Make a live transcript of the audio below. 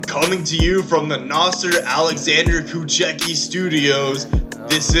Coming to you from the Nasser Alexander Kuchecki Studios,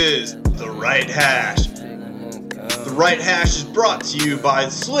 this is The Right Hash. The Right Hash is brought to you by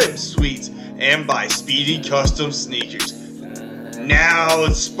Slim Sweets and by Speedy Custom Sneakers. Now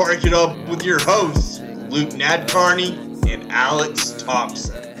let's spark it up with your hosts, Luke Nadcarney and Alex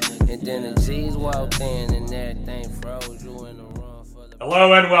Thompson.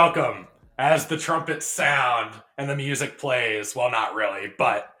 Hello and welcome. As the trumpets sound and the music plays, well, not really,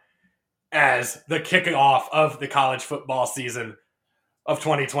 but as the kickoff of the college football season of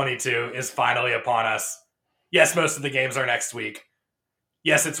 2022 is finally upon us. Yes, most of the games are next week.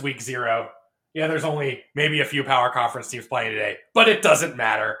 Yes, it's week 0. Yeah, there's only maybe a few power conference teams playing today, but it doesn't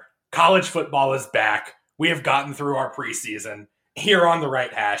matter. College football is back. We have gotten through our preseason. Here on The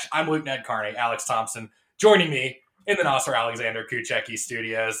Right Hash, I'm Luke Nadcarney, Alex Thompson, joining me in the Nasser Alexander Kuchecki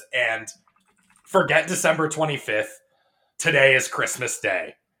Studios, and forget December 25th. Today is Christmas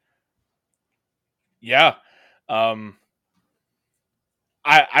Day. Yeah. I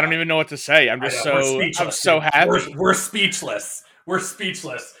don't even know what to say. I'm so happy. We're speechless. We're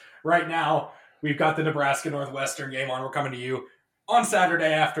speechless. Right now, we've got the Nebraska Northwestern game on. We're coming to you on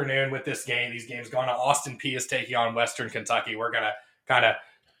Saturday afternoon with this game. These games going on. Austin Peay is taking on Western Kentucky. We're going to kind of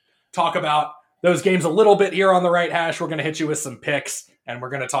talk about those games a little bit here on The Right Hash. We're going to hit you with some picks, and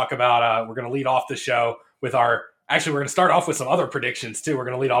we're going to talk about, we're going to lead off the show with we're going to start off with some other predictions too. We're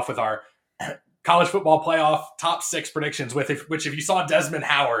going to lead off with our college football playoff top 6 predictions, which if you saw Desmond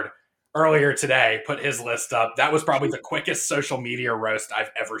Howard earlier today put his list up, that was probably the quickest social media roast I've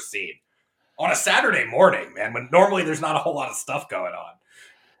ever seen. On a Saturday morning, man, when normally there's not a whole lot of stuff going on.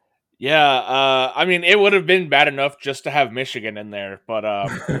 Yeah, I mean, it would have been bad enough just to have Michigan in there, but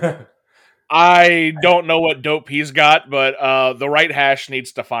I don't know what dope he's got, but The Right Hash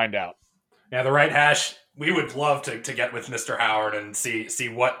needs to find out. Yeah, The Right Hash, we would love to get with Mr. Howard and see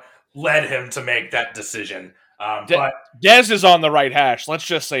what led him to make that decision. But Dez is on The Right Hash, let's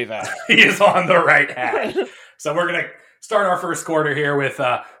just say that. He is on The Right Hash. So we're going to start our first quarter here with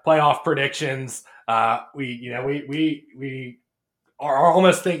playoff predictions. We are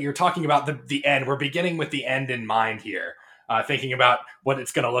almost thinking, you're talking about the end. We're beginning with the end in mind here. Thinking about what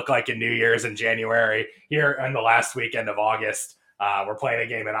it's going to look like in New Year's in January. Here in the last weekend of August, we're playing a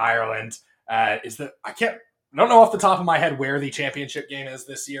game in Ireland. I don't know off the top of my head where the championship game is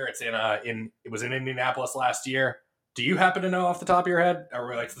this year. It's it was in Indianapolis last year. Do you happen to know off the top of your head,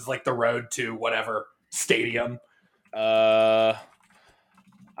 or it's like the road to whatever stadium? I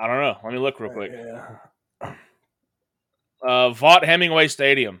don't know. Let me look real quick. Yeah. Vaught Hemingway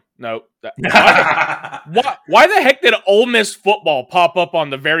Stadium. No. Why the heck did Ole Miss football pop up on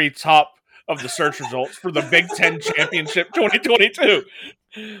the very top of the search results for the Big Ten Championship 2022?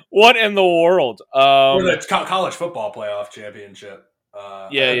 What in the world? Or the college football playoff championship.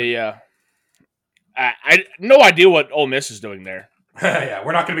 Yeah. I no idea what Ole Miss is doing there. Yeah,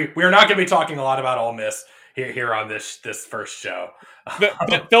 we're not gonna be talking a lot about Ole Miss here on this first show.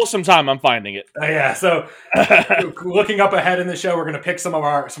 Fill some time. I'm finding it. Yeah. So, looking up ahead in the show, we're going to pick some of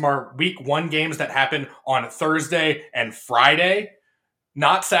our week 1 games that happen on Thursday and Friday.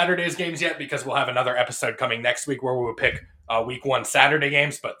 Not Saturday's games yet, because we'll have another episode coming next week where we will pick week 1 Saturday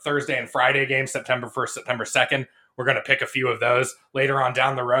games, but Thursday and Friday games, September 1st, September 2nd. We're going to pick a few of those later on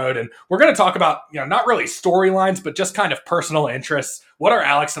down the road, and we're going to talk about, not really storylines, but just kind of personal interests. What are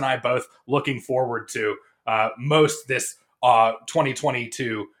Alex and I both looking forward to most this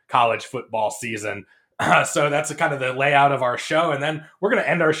 2022 college football season? So that's kind of the layout of our show. And then we're going to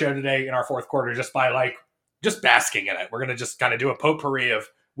end our show today in our fourth quarter just by just basking in it. We're going to just kind of do a potpourri of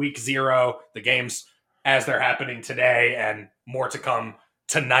week 0, the games as they're happening today, and more to come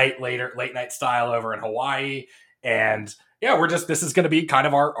tonight, late night style over in Hawaii. And yeah, this is going to be kind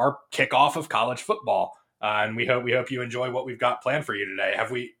of our kickoff of college football. And we hope you enjoy what we've got planned for you today.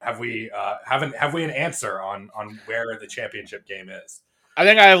 Have we an answer on where the championship game is? I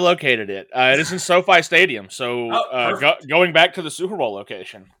think I have located it. It is in SoFi Stadium. So going back to the Super Bowl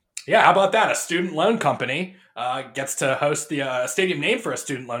location. Yeah, how about that? A student loan company gets to host the stadium named for a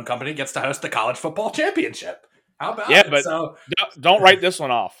student loan company gets to host the college football championship. How about it? But don't write this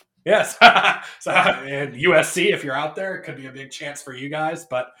one off. Yes. So and USC, if you're out there, it could be a big chance for you guys.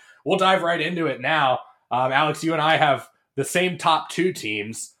 But we'll dive right into it now. Alex, you and I have the same top 2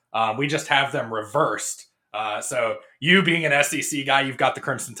 teams. We just have them reversed. So you being an SEC guy, you've got the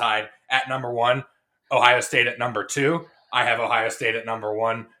Crimson Tide at number 1, Ohio State at number 2. I have Ohio State at number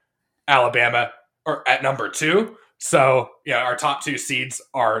 1, Alabama at number 2. So our top 2 seeds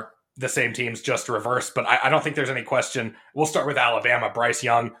are the same teams, just reversed. But I don't think there's any question. We'll start with Alabama. Bryce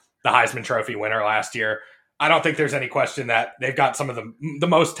Young, the Heisman Trophy winner last year. I don't think there's any question that they've got some of the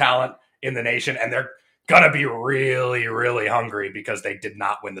most talent in the nation, and they're going to be really, really hungry because they did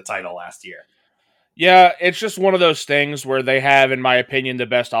not win the title last year. Yeah, it's just one of those things where they have, in my opinion, the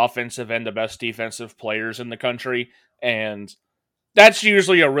best offensive and the best defensive players in the country, and that's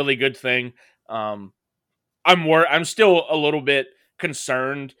usually a really good thing. I'm still a little bit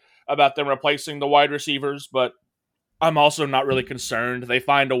concerned about them replacing the wide receivers, but I'm also not really concerned. They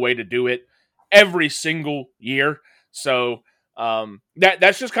find a way to do it every single year. So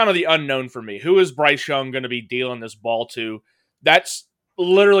that's just kind of the unknown for me. Who is Bryce Young going to be dealing this ball to? That's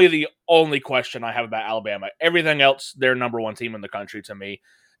literally the only question I have about Alabama. Everything else, they're number one team in the country to me.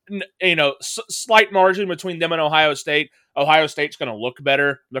 Slight margin between them and Ohio State. Ohio State's going to look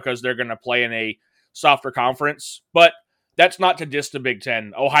better because they're going to play in a softer conference, but that's not to diss the Big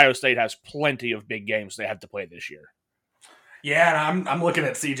Ten. Ohio State has plenty of big games they have to play this year. Yeah, and I'm looking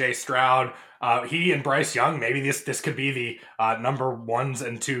at C.J. Stroud. He and Bryce Young. Maybe this could be the number one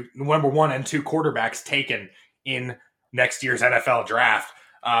and two quarterbacks taken in next year's NFL draft.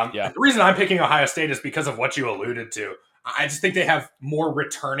 The reason I'm picking Ohio State is because of what you alluded to. I just think they have more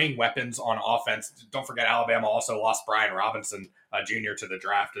returning weapons on offense. Don't forget, Alabama also lost Brian Robinson Jr. to the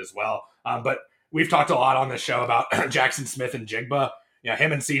draft as well. But we've talked a lot on this show about Jackson Smith and Jigba.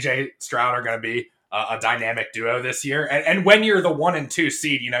 Him and C.J. Stroud are going to be a dynamic duo this year. And when you're the 1 and 2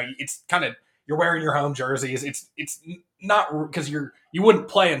 seed, it's kind of, you're wearing your home jerseys. It's not because you wouldn't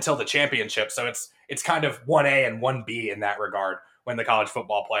play until the championship. So it's kind of 1A and 1B in that regard when the college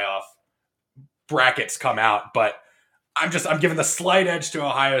football playoff brackets come out. But I'm giving the slight edge to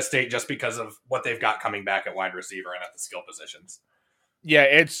Ohio State just because of what they've got coming back at wide receiver and at the skill positions. Yeah,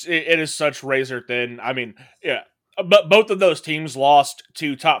 it is such razor thin. I mean, yeah, but both of those teams lost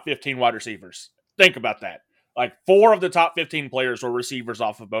to top 15 wide receivers. Think about that. Like 4 of the top 15 players were receivers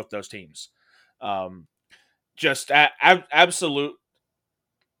off of both those teams. Just absolute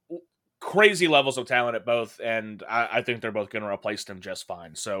crazy levels of talent at both, and I think they're both going to replace them just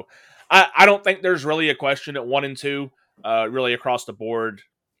fine. So I don't think there's really a question at 1 and 2, really across the board,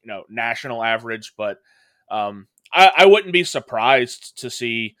 national average, but I wouldn't be surprised to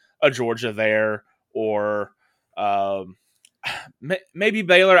see a Georgia there or maybe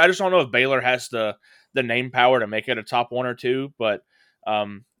Baylor. I just don't know if Baylor has the name power to make it a top 1 or 2. But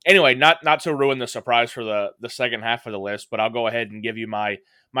anyway, not to ruin the surprise for the second half of the list, but I'll go ahead and give you my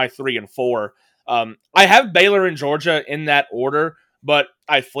 3 and 4. I have Baylor and Georgia in that order, but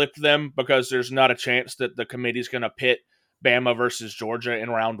I flipped them because there's not a chance that the committee's going to pit Bama versus Georgia in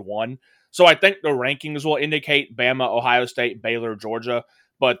round 1. So I think the rankings will indicate Bama, Ohio State, Baylor, Georgia,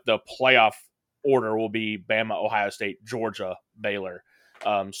 but the playoff order will be Bama, Ohio State, Georgia, Baylor.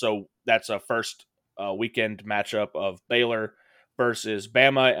 So that's a first weekend matchup of Baylor versus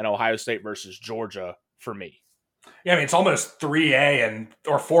Bama and Ohio State versus Georgia for me. Yeah, I mean, it's almost 3A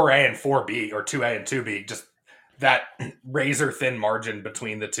or 4A and 4B or 2A and 2B, just that razor thin margin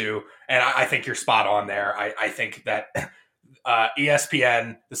between the two. And I think you're spot on there. I think that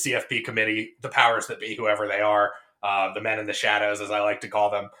ESPN, the CFP committee, the powers that be, whoever they are, the men in the shadows, as I like to call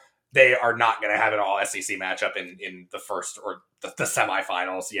them, they are not going to have an all SEC matchup in the first or the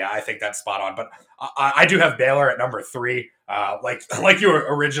semifinals. Yeah, I think that's spot on. But I do have Baylor at number 3, like you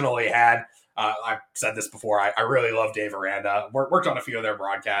originally had. I've said this before. I really love Dave Aranda. Worked on a few of their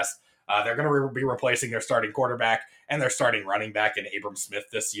broadcasts. They're going to be replacing their starting quarterback and their starting running back in Abram Smith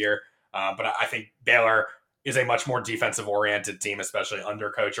this year. But I think Baylor is a much more defensive-oriented team, especially under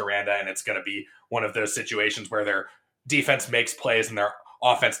Coach Aranda, and it's going to be one of those situations where their defense makes plays and their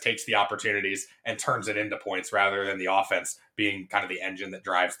offense takes the opportunities and turns it into points rather than the offense being kind of the engine that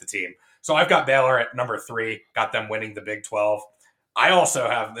drives the team. So I've got Baylor at number 3, got them winning the Big 12. I also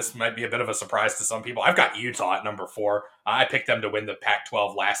have, this might be a bit of a surprise to some people, I've got Utah at number 4. I picked them to win the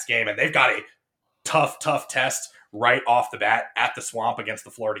Pac-12 last game, and they've got a tough test right off the bat at the Swamp against the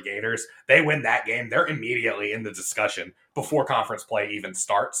Florida Gators. They win that game, they're immediately in the discussion before conference play even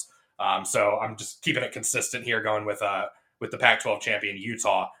starts. So I'm just keeping it consistent here, going with the Pac-12 champion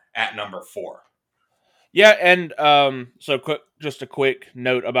Utah at number 4. Yeah, and just a quick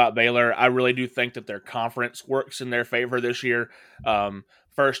note about Baylor. I really do think that their conference works in their favor this year.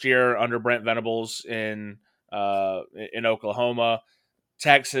 First year under Brent Venables in Oklahoma,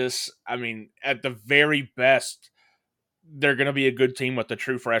 Texas. I mean, at the very best, they're going to be a good team with the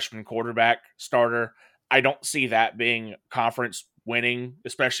true freshman quarterback starter. I don't see that being conference winning,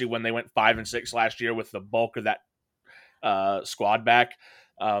 especially when they went 5-6 last year with the bulk of that squad back.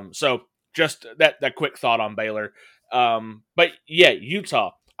 So just that quick thought on Baylor. But yeah,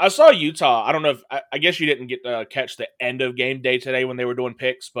 Utah. I saw Utah. I don't know if I guess you didn't get to catch the end of game day today when they were doing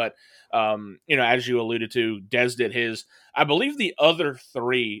picks, but as you alluded to, Dez did his. I believe the other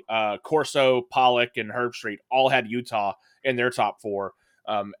three, Corso, Pollock, and Herbstreit, all had Utah in their top four.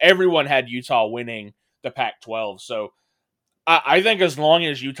 Everyone had Utah winning the Pac-12. So I think as long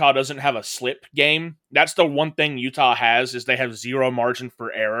as Utah doesn't have a slip game, that's the one thing Utah has is they have zero margin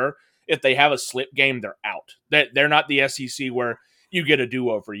for error. If they have a slip game, they're out. They're not the SEC where you get a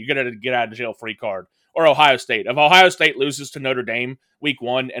do-over. You get a get out of jail free card. Or Ohio State. If Ohio State loses to Notre Dame week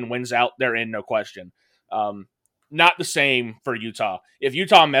 1 and wins out, they're in, no question. Not the same for Utah. If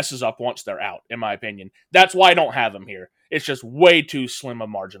Utah messes up once, they're out, in my opinion. That's why I don't have them here. It's just way too slim a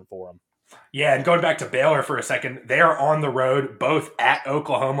margin for them. Yeah, and going back to Baylor for a second, they are on the road both at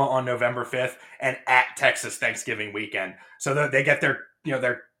Oklahoma on November 5th and at Texas Thanksgiving weekend. So they get their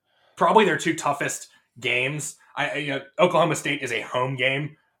probably their two toughest games. Oklahoma State is a home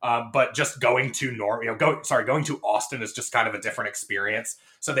game, but just going to going to Austin is just kind of a different experience.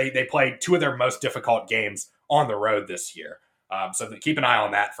 So they play two of their most difficult games on the road this year. So keep an eye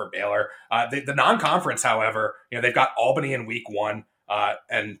on that for Baylor. The non-conference, however, they've got Albany in week 1.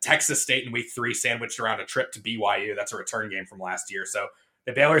 And Texas State in week 3 sandwiched around a trip to BYU. That's a return game from last year. So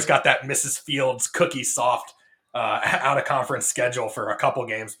the Baylor's got that Mrs. Fields cookie soft out of conference schedule for a couple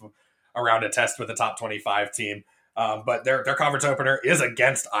games around a test with the top 25 team. But their conference opener is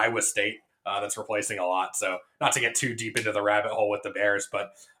against Iowa State. That's replacing a lot. So not to get too deep into the rabbit hole with the Bears,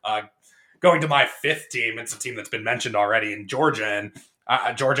 but going to my 5th team, it's a team that's been mentioned already in Georgia.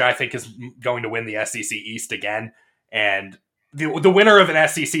 And Georgia, I think, is going to win the SEC East again. And the winner of an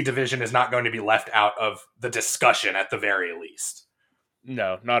SEC division is not going to be left out of the discussion at the very least.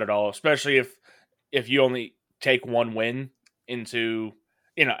 No, not at all. Especially if you only take one win into,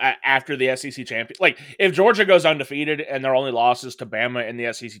 after the SEC champion. Like, if Georgia goes undefeated and their only loss is to Bama in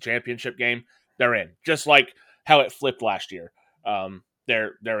the SEC championship game, they're in. Just like how it flipped last year.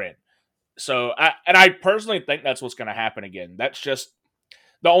 They're in. So, I personally think that's what's going to happen again. That's just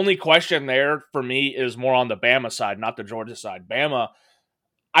the only question there for me is more on the Bama side, not the Georgia side. Bama,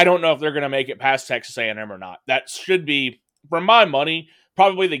 I don't know if they're going to make it past Texas A&M or not. That should be, for my money,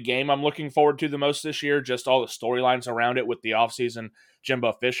 probably the game I'm looking forward to the most this year, just all the storylines around it with the offseason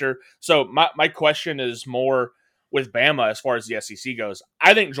Jimbo Fisher. So my question is more with Bama as far as the SEC goes.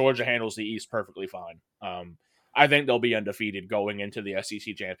 I think Georgia handles the East perfectly fine. I think they'll be undefeated going into the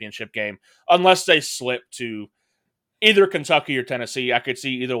SEC championship game, unless they slip to either Kentucky or Tennessee. I could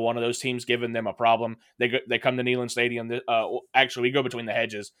see either one of those teams giving them a problem. They come to Neyland Stadium. Actually, we go between the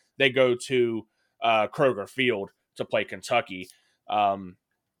hedges. They go to Kroger Field to play Kentucky. I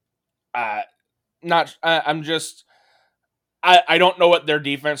don't know what their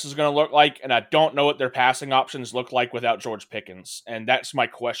defense is going to look like, and I don't know what their passing options look like without George Pickens. And that's my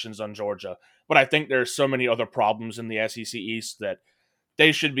questions on Georgia. But I think there's so many other problems in the SEC East that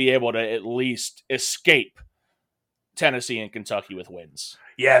they should be able to at least escape Tennessee and Kentucky with wins.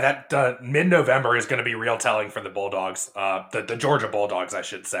 Yeah, that mid-November is going to be real telling for the Bulldogs, the Georgia Bulldogs, I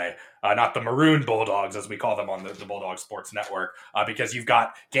should say, not the Maroon Bulldogs as we call them on the Bulldog Sports Network, because you've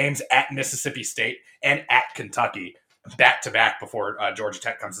got games at Mississippi State and at Kentucky back-to-back before Georgia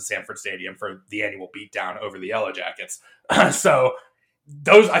Tech comes to Sanford Stadium for the annual beatdown over the Yellow Jackets. So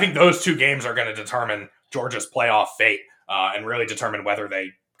I think those two games are going to determine Georgia's playoff fate and really determine whether they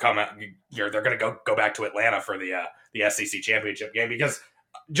come out. They're going to go back to Atlanta for the SEC championship game, because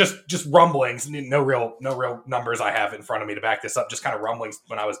just rumblings, no real numbers I have in front of me to back this up, just kind of rumblings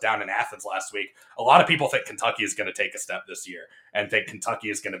when I was down in Athens last week. A lot of people think Kentucky is going to take a step this year and think Kentucky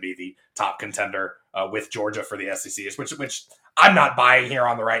is going to be the top contender with Georgia for the SEC, which I'm not buying here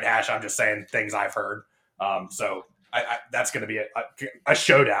on the Right Hash. I'm just saying things I've heard. So that's going to be a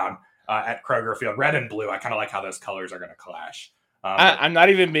showdown at Kroger Field. Red and blue, I kind of like how those colors are going to clash. I'm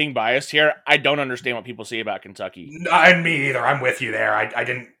not even being biased here. I don't understand what people say about Kentucky. Me either. I'm with you there. I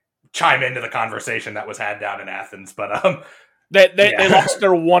didn't chime into the conversation that was had down in Athens, but they lost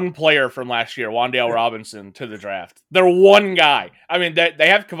their one player from last year, Wan'Dale Robinson, to the draft. Their one guy. I mean, they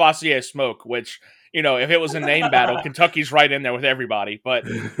have Cavassier Smoke, which, if it was a name battle, Kentucky's right in there with everybody. But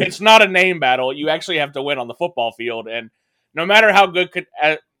it's not a name battle. You actually have to win on the football field. And no matter how good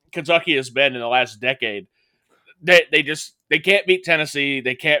Kentucky has been in the last decade, they can't beat Tennessee.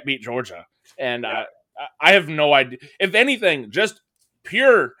 They can't beat Georgia. And I have no idea. If anything, just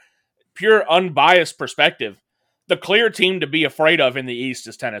pure unbiased perspective, the clear team to be afraid of in the East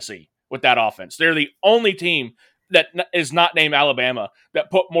is Tennessee with that offense. They're the only team that is not named Alabama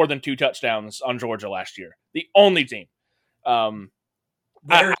that put more than 2 touchdowns on Georgia last year. The only team. I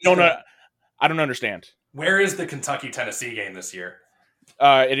don't understand. Where is the Kentucky-Tennessee game this year?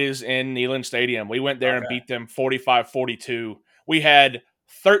 It is in Neyland Stadium. We went there and beat them 45-42. We had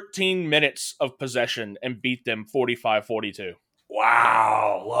 13 minutes of possession and beat them 45-42.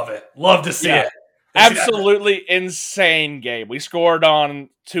 Wow. Love it. Love to see it. Absolutely insane game. We scored on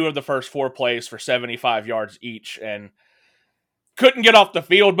 2 of the first 4 plays for 75 yards each and couldn't get off the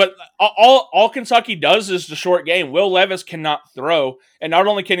field. But all Kentucky does is the short game. Will Levis cannot throw. And not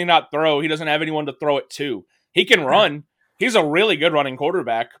only can he not throw, he doesn't have anyone to throw it to. He can run. He's a really good running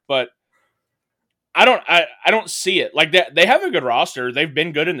quarterback, but I don't see it. Like they have a good roster. They've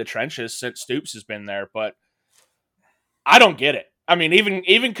been good in the trenches since Stoops has been there, but I don't get it. I mean,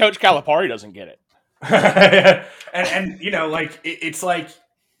 even Coach Calipari doesn't get it. and you know, like it's like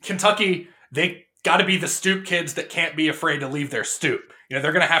Kentucky, they got to be the Stoop kids that can't be afraid to leave their stoop. You know,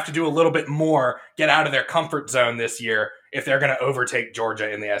 they're going to have to do a little bit more, get out of their comfort zone this year if they're going to overtake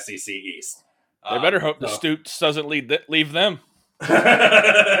Georgia in the SEC East. They better hope the Stoops doesn't leave them.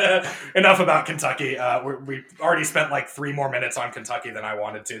 Enough about Kentucky. We already spent like 3 more minutes on Kentucky than I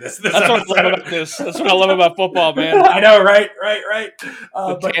wanted to. That's what I love about this. That's what I love about football, man. I know, right?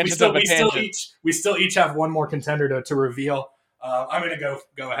 But we still each have one more contender to reveal. I'm going to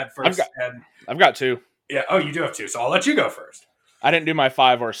go ahead first. I've got 2. Yeah. Oh, you do have 2, so I'll let you go first. I didn't do my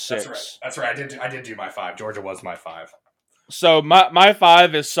 5 or 6. That's right. I did do my 5. Georgia was my 5. So my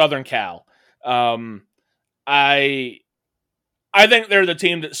 5 is Southern Cal. I think they're the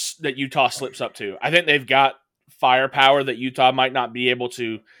team that Utah slips up to. I think they've got firepower that Utah might not be able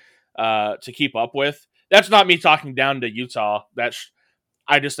to keep up with. That's not me talking down to Utah.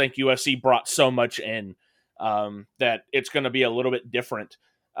 I just think USC brought so much in that it's going to be a little bit different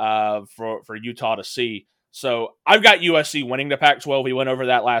for Utah to see. So I've got USC winning the Pac-12. We went over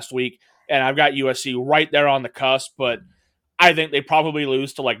that last week, and I've got USC right there on the cusp, but I think they probably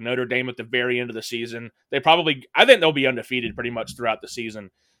lose to like Notre Dame at the very end of the season. I think they'll be undefeated pretty much throughout the season.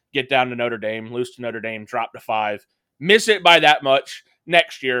 Get down to Notre Dame, lose to Notre Dame, drop to 5, miss it by that much.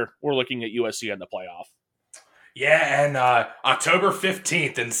 Next year, we're looking at USC in the playoff. Yeah, and October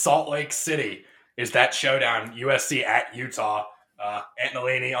 15th in Salt Lake City is that showdown, USC at Utah. Aunt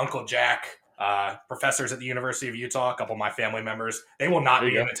Nalini, Uncle Jack, professors at the University of Utah, a couple of my family members, they will not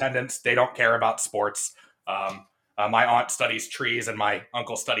be in attendance. They don't care about sports. My aunt studies trees and my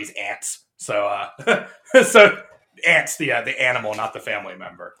uncle studies ants. So ants, the animal, not the family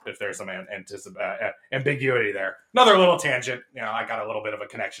member, if there's some ambiguity there. Another little tangent. You know, I got a little bit of a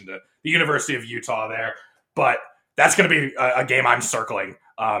connection to the University of Utah there, but that's going to be a game I'm circling.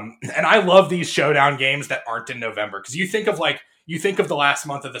 And I love these showdown games that aren't in November, because you think of the last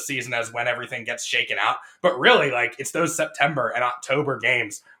month of the season as when everything gets shaken out, but really, like, it's those September and October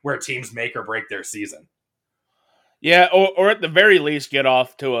games where teams make or break their season. Yeah, or at the very least, get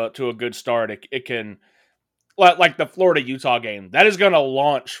off to a good start. It can, like the Florida-Utah game, that is going to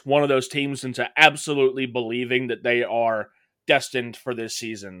launch one of those teams into absolutely believing that they are destined for this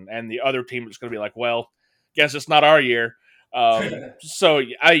season, and the other team is going to be like, well, guess it's not our year. So,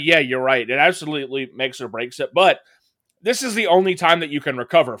 yeah, you're right. It absolutely makes or breaks it, but this is the only time that you can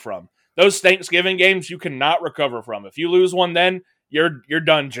recover from. Those Thanksgiving games, you cannot recover from. If you lose one then, you're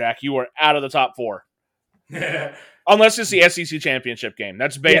done, Jack. You are out of the top 4. Unless it's the SEC championship game.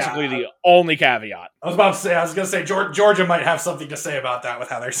 That's basically the only caveat. I was going to say, Georgia might have something to say about that with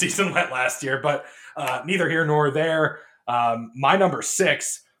how their season went last year, but neither here nor there. My number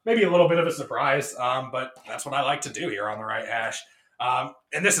 6, maybe a little bit of a surprise, but that's what I like to do here on the Right Hash.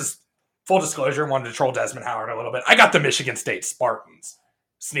 And this is full disclosure, wanted to troll Desmond Howard a little bit. I got the Michigan State Spartans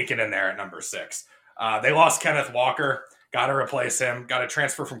sneaking in there at number 6. They lost Kenneth Walker. Got to replace him. Got a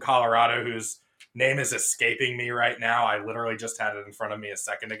transfer from Colorado whose name is escaping me right now. I literally just had it in front of me a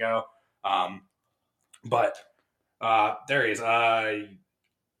second ago. But there he is.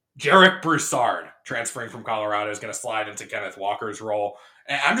 Jarek Broussard, transferring from Colorado, is going to slide into Kenneth Walker's role.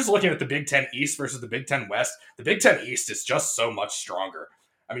 And I'm just looking at the Big Ten East versus the Big Ten West. The Big Ten East is just so much stronger.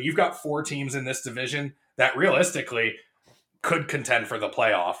 I mean, you've got 4 teams in this division that realistically could contend for the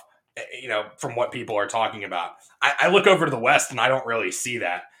playoff, you know, from what people are talking about. I look over to the West and I don't really see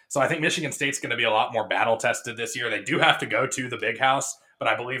that. So I think Michigan State's going to be a lot more battle-tested this year. They do have to go to the Big House, but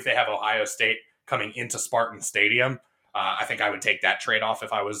I believe they have Ohio State coming into Spartan Stadium. I think I would take that trade-off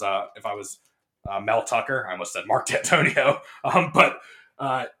if I was Mel Tucker. I almost said Mark D'Antonio.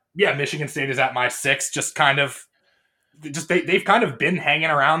 Yeah, Michigan State is at my 6. They've kind of been hanging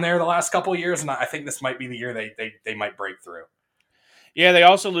around there the last couple of years, and I think this might be the year they might break through. Yeah, they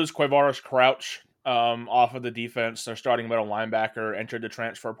also lose Quavaris Crouch off of the defense. Their starting middle linebacker entered the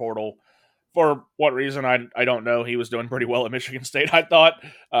transfer portal. For what reason, I don't know. He was doing pretty well at Michigan State, I thought.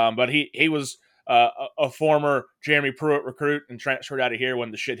 But he was a former Jeremy Pruitt recruit and transferred out of here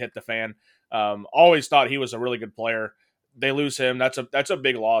when the shit hit the fan. Always thought he was a really good player. They lose him. That's a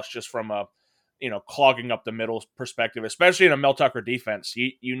big loss just from a clogging up the middle perspective, especially in a Mel Tucker defense.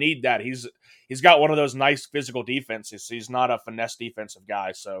 You need that. He's got one of those nice physical defenses. He's not a finesse defensive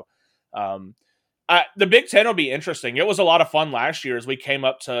guy. So the Big Ten will be interesting. It was a lot of fun last year as we came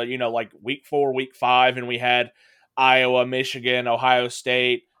up to, like week 4, week 5, and we had Iowa, Michigan, Ohio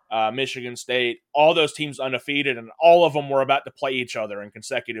State, Michigan State, all those teams undefeated, and all of them were about to play each other in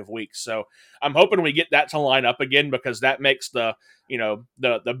consecutive weeks. So I'm hoping we get that to line up again, because that makes the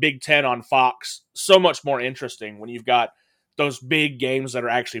Big Ten on Fox so much more interesting when you've got those big games that are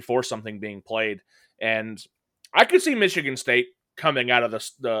actually for something being played. And I could see Michigan State coming out of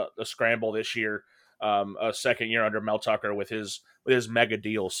the scramble this year, a second year under Mel Tucker with his mega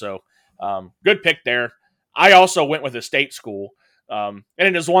deal. So good pick there. I also went with a state school, and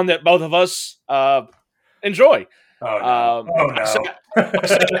it is one that both of us enjoy. Oh no!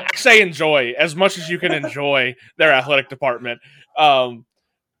 I say enjoy as much as you can enjoy their athletic department. I've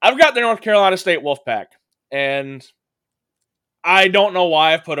got the North Carolina State Wolfpack, and I don't know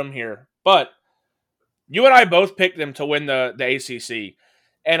why I've put them here, but you and I both picked them to win the ACC.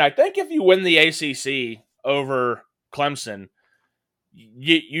 And I think if you win the ACC over Clemson,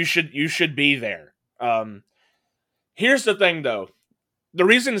 you should be there. Here's the thing, though. The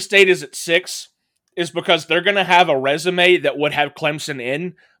reason State is at 6 is because they're going to have a resume that would have Clemson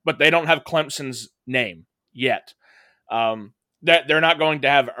in, but they don't have Clemson's name yet. That they're not going to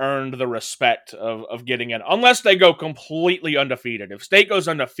have earned the respect of getting in, unless they go completely undefeated. If State goes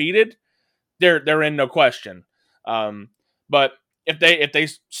undefeated, they're in, no question. But if they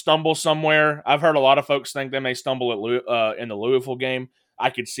stumble somewhere, I've heard a lot of folks think they may stumble in the Louisville game. I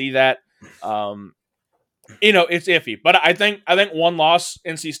could see that. It's iffy, but I think one loss,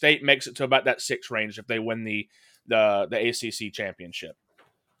 NC State makes it to about that 6 range if they win the ACC championship.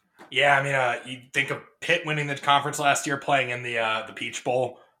 Yeah, I mean, you think of Pitt winning the conference last year, playing in the Peach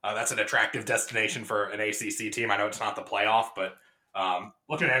Bowl. That's an attractive destination for an ACC team. I know it's not the playoff, but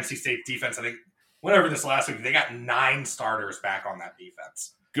looking at NC State's defense, I think went over this last week. They got 9 starters back on that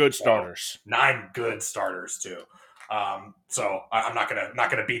defense. Good starters. 9 good starters too. So I'm not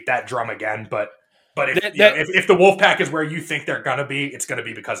gonna beat that drum again. But if the Wolfpack is where you think they're gonna be, it's gonna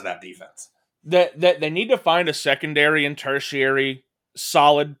be because of that defense. That they need to find a secondary and tertiary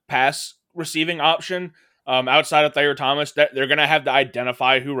solid pass receiving option outside of Thayer Thomas. That they're gonna have to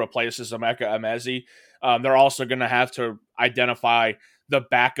identify who replaces Emeka Emezi. They're also gonna have to identify the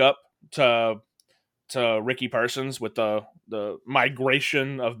backup to Ricky Persons with the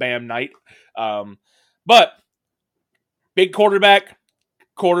migration of Bam Knight. But big quarterback,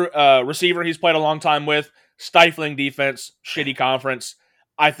 receiver he's played a long time with, stifling defense, shitty conference.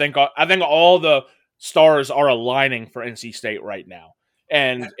 I think all the stars are aligning for NC State right now.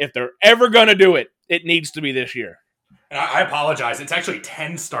 And if they're ever going to do it, it needs to be this year. And I apologize. It's actually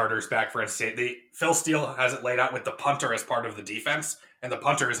 10 starters back for NC State. Phil Steele has it laid out with the punter as part of the defense, and the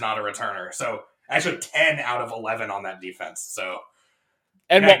punter is not a returner. So actually 10 out of 11 on that defense. So,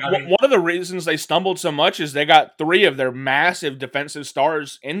 and one of the reasons they stumbled so much is they got 3 of their massive defensive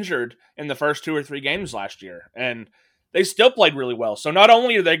stars injured in the first 2 or 3 games last year, and they still played really well. So not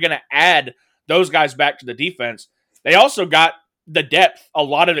only are they going to add those guys back to the defense, they also got the depth, a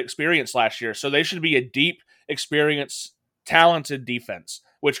lot of experience last year. So they should be a deep, experienced, talented defense,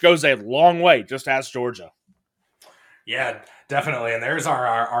 which goes a long way. Just ask Georgia. Yeah, definitely. And there's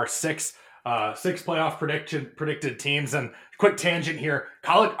our 6 playoff predicted teams. And quick tangent here,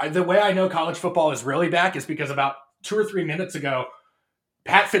 the way I know college football is really back is because about 2 or 3 minutes ago,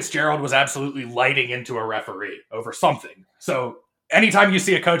 Pat Fitzgerald was absolutely lighting into a referee over something. So anytime you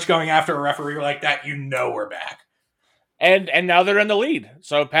see a coach going after a referee like that, you know we're back. And now they're in the lead.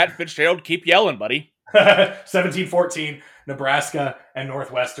 So Pat Fitzgerald, keep yelling, buddy. 17-14, Nebraska and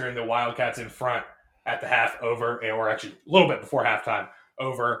Northwestern, the Wildcats in front at the half over, or actually a little bit before halftime,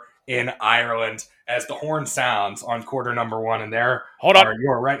 over in Ireland as the horn sounds on quarter number 1. And there are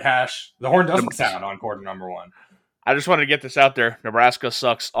your right hash. The horn doesn't sound on quarter number 1. I just wanted to get this out there. Nebraska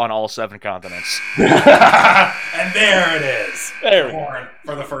sucks on all 7 continents. And there it is. There we horn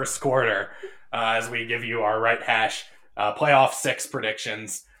for the first quarter as we give you our right hash playoff 6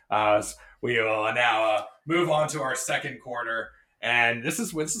 predictions. We will now move on to our second quarter. And this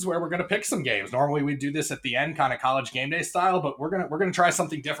is where we're going to pick some games. Normally we do this at the end, kind of college game day style, but we're gonna try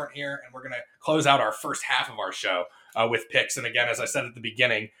something different here, and we're gonna close out our first half of our show with picks. And again, as I said at the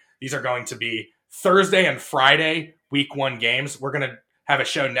beginning, these are going to be Thursday and Friday week 1 games. We're gonna have a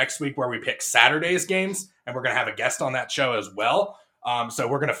show next week where we pick Saturday's games, and we're gonna have a guest on that show as well. So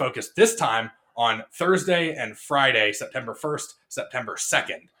we're gonna focus this time on Thursday and Friday, September 1st, September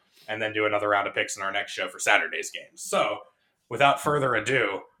 2nd, and then do another round of picks in our next show for Saturday's games. So, without further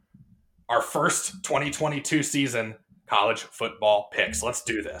ado, our first 2022 season college football picks. Let's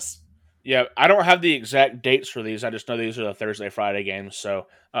do this. Yeah, I don't have the exact dates for these. I just know these are the Thursday, Friday games. So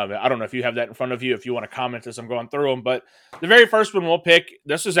I don't know if you have that in front of you, if you want to comment as I'm going through them. But the very first one we'll pick,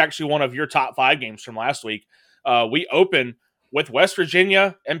 this is actually one of your top 5 games from last week. We open with West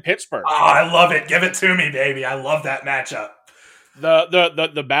Virginia and Pittsburgh. Oh, I love it. Give it to me, baby. I love that matchup.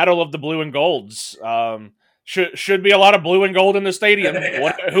 The battle of the blue and golds. Should be a lot of blue and gold in the stadium.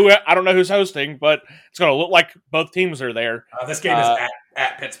 I don't know who's hosting, but it's going to look like both teams are there. This game is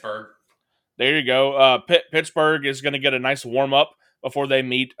at Pittsburgh. There you go. Pittsburgh is going to get a nice warm up before they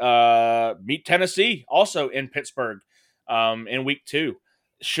meet Tennessee, also in Pittsburgh, in week 2.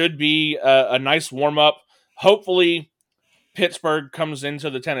 Should be a nice warm up. Hopefully, Pittsburgh comes into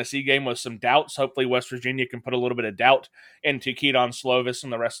the Tennessee game with some doubts. Hopefully, West Virginia can put a little bit of doubt into Keaton Slovis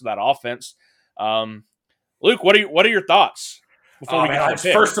and the rest of that offense. Luke, what are your thoughts?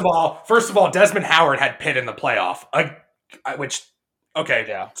 First of all, Desmond Howard had Pitt in the playoff, which. Okay,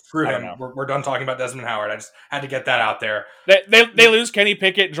 yeah, screw him. We're done talking about Desmond Howard. I just had to get that out there. They lose Kenny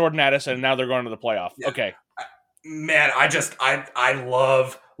Pickett and Jordan Addison, and now they're going to the playoff. Yeah. Okay. Man, I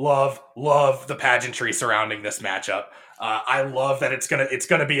love the pageantry surrounding this matchup. I love that it's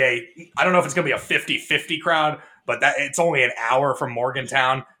gonna be I don't know if it's gonna be a 50-50 crowd, but that it's only an hour from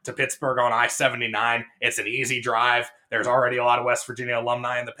Morgantown to Pittsburgh on I-79. It's an easy drive. There's already a lot of West Virginia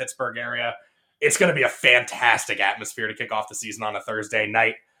alumni in the Pittsburgh area. It's going to be a fantastic atmosphere to kick off the season on a Thursday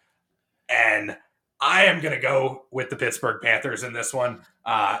night. And I am going to go with the Pittsburgh Panthers in this one.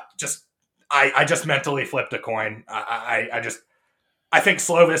 I just mentally flipped a coin. I think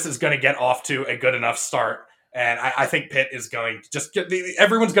Slovis is going to get off to a good enough start. And I think Pitt is going to just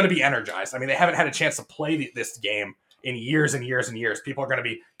everyone's going to be energized. I mean, they haven't had a chance to play this game in years and years and years. People are going to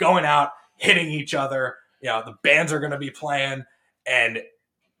be going out, hitting each other. The bands are going to be playing. And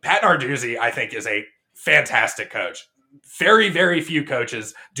Pat Narduzzi, I think, is a fantastic coach. Very, very few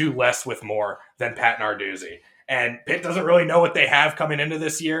coaches do less with more than Pat Narduzzi. And Pitt doesn't really know what they have coming into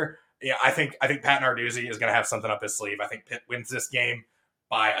this year. I think Pat Narduzzi is going to have something up his sleeve. I think Pitt wins this game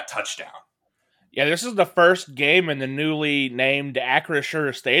by a touchdown. Yeah, this is the first game in the newly named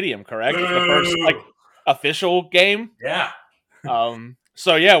Acrisure Stadium, correct? Ooh. The first official game. Yeah.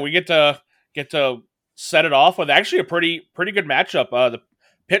 So yeah, we get to set it off with actually a pretty good matchup. The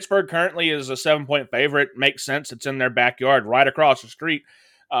Pittsburgh currently is a 7-point favorite. Makes sense. It's in their backyard, right across the street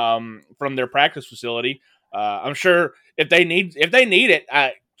from their practice facility. I'm sure if they need it,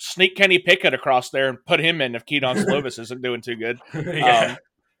 sneak Kenny Pickett across there and put him in if Keaton Slovis isn't doing too good. Yeah.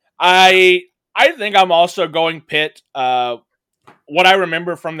 I think I'm also going Pitt. What I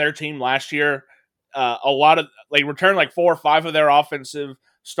remember from their team last year, a lot of they returned like 4 or 5 of their offensive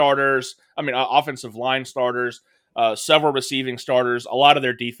line starters. Several receiving starters, a lot of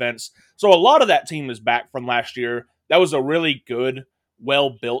their defense. So a lot of that team is back from last year. That was a really good,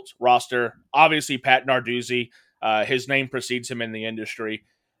 well-built roster. Obviously, Pat Narduzzi, his name precedes him in the industry.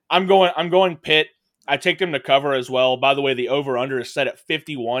 I'm going Pitt. I take them to cover as well. By the way, the over-under is set at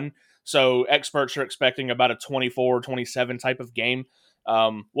 51, so experts are expecting about a 24-27 type of game.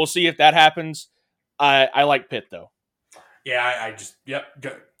 We'll see if that happens. I like Pitt, though. Yeah,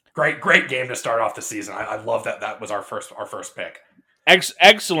 good. Great game to start off the season. I love that was our first pick.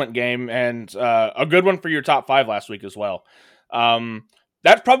 Excellent game, and a good one for your top 5 last week as well.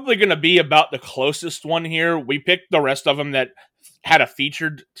 That's probably going to be about the closest one here. We picked the rest of them that had a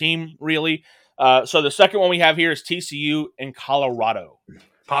featured team, really. So the second one we have here is TCU in Colorado.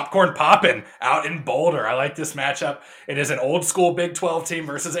 Popcorn popping out in Boulder. I like this matchup. It is an old school Big 12 team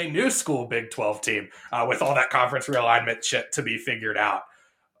versus a new school Big 12 team with all that conference realignment shit to be figured out.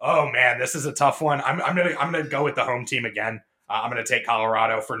 Oh man, this is a tough one. I'm gonna go with the home team again. I'm gonna take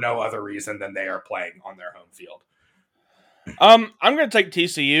Colorado for no other reason than they are playing on their home field. I'm gonna take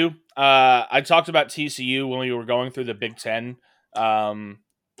TCU. I talked about TCU when we were going through the Big Ten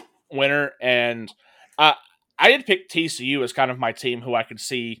winner, and I had picked TCU as kind of my team who I could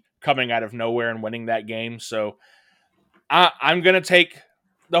see coming out of nowhere and winning that game. So I'm gonna take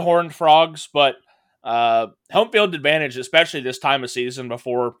the Horned Frogs, but home field advantage, especially this time of season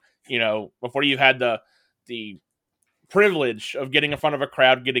before you had the privilege of getting in front of a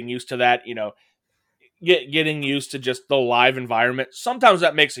crowd, getting used to that, getting used to just the live environment. Sometimes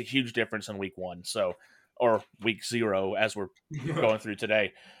that makes a huge difference in week 1. Or week 0 as we're going through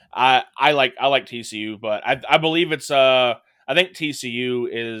today. I like TCU, but I believe it's I think TCU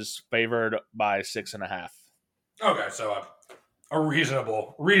is favored by 6.5. Okay, so a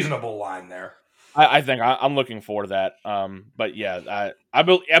reasonable line there. I think I'm looking for that. But yeah, I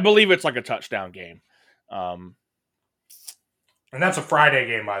believe it's like a touchdown game. And that's a Friday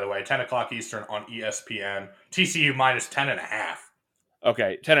game, by the way, 10 o'clock Eastern on ESPN. TCU minus 10.5.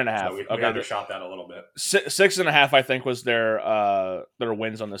 Okay, 10.5. So we Okay, undershot that a little bit. 6.5, I think, was their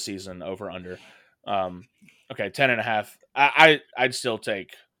wins on the season over under. Okay, 10.5. I'd still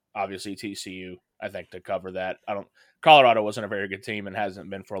take obviously TCU. I think to cover that. Colorado wasn't a very good team and hasn't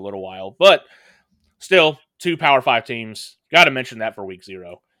been for a little while, but still 2 Power 5 teams. Got to mention that for week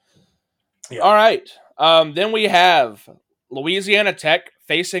 0. Yeah. All right. Then we have Louisiana Tech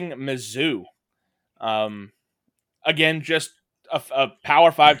facing Mizzou. Again, just a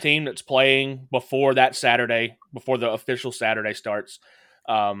Power 5 team that's playing before that Saturday, before the official Saturday starts.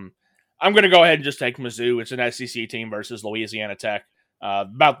 I'm going to go ahead and just take Mizzou. It's an SEC team versus Louisiana Tech.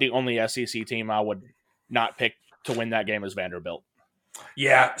 About the only SEC team I would not pick to win that game is Vanderbilt.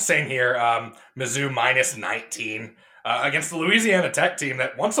 Yeah, same here. Mizzou minus 19 against the Louisiana Tech team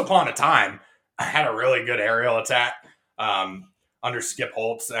that once upon a time had a really good aerial attack under Skip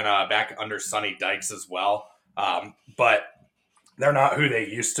Holtz and back under Sonny Dykes as well. But they're not who they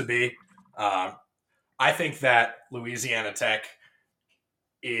used to be. I think that Louisiana Tech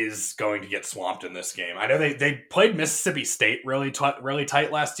is going to get swamped in this game. I know they played Mississippi State really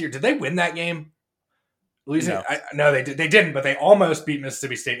tight last year. Did they win that game? Louisiana? No, they didn't. But they almost beat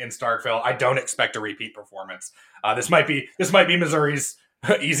Mississippi State in Starkville. I don't expect a repeat performance. This might be Missouri's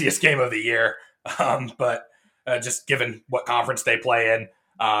easiest game of the year. But just given what conference they play in,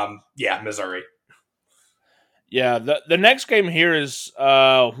 Missouri. Yeah, the next game here is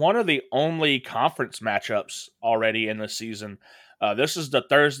one of the only conference matchups already in the season. This is the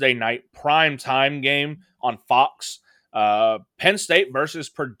Thursday night prime time game on Fox. Penn State versus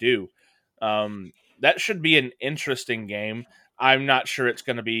Purdue. That should be an interesting game. I'm not sure it's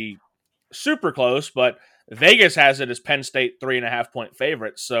going to be super close, but Vegas has it as Penn State 3.5-point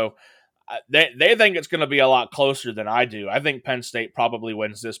favorites. So they think it's going to be a lot closer than I do. I think Penn State probably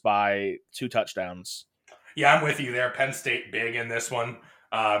wins this by 2 touchdowns. Yeah, I'm with you there. Penn State big in this one.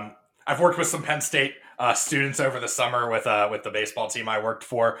 I've worked with some Penn State students over the summer with the baseball team I worked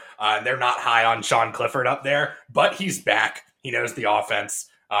for. They're not high on Sean Clifford up there, but he's back. He knows the offense,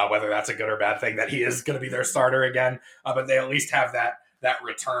 whether that's a good or bad thing that he is going to be their starter again. But they at least have that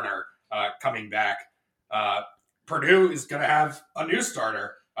returner coming back. Purdue is going to have a new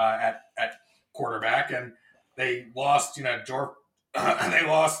starter at quarterback, and they lost.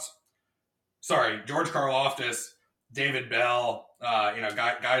 George Karlaftis, David Bell,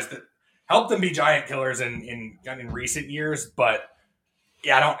 guys that helped them be giant killers in recent years. But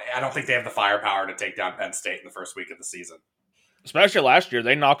yeah, I don't think they have the firepower to take down Penn State in the first week of the season. Especially last year,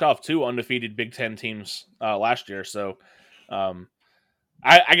 they knocked off 2 undefeated Big Ten teams last year. So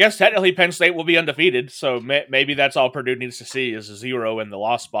I guess technically Penn State will be undefeated. So maybe that's all Purdue needs to see is a 0 in the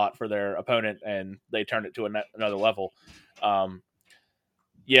loss spot for their opponent, and they turn it to another level.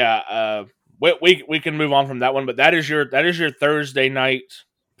 We can move on from that one, but that is your Thursday night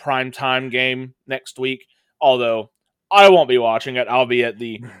primetime game next week. Although I won't be watching it, I'll be at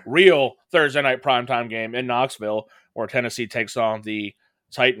the real Thursday night primetime game in Knoxville, where Tennessee takes on the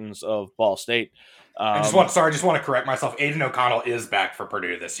Titans of Ball State. I just want to correct myself. Aiden O'Connell is back for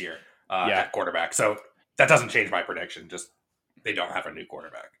Purdue this year at quarterback, so that doesn't change my prediction. Just they don't have a new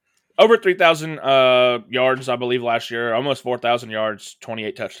quarterback. Over 3,000 yards, I believe, last year. Almost 4,000 yards,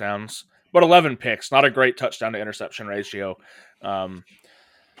 28 touchdowns. But 11 picks, not a great touchdown to interception ratio.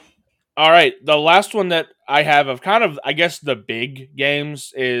 All right, the last one that I have of kind of, I guess, the big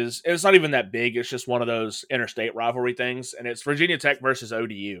games is, it's not even that big, it's just one of those interstate rivalry things, and it's Virginia Tech versus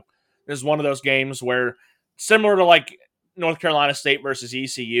ODU. This is one of those games where, similar to like North Carolina State versus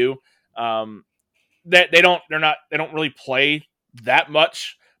ECU, they don't really play that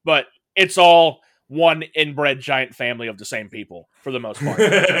much, but it's all one inbred giant family of the same people for the most part.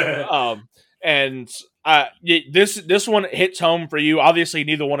 This one hits home for you. Obviously,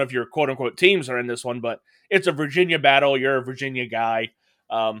 neither one of your quote unquote teams are in this one, but it's a Virginia battle. You're a Virginia guy.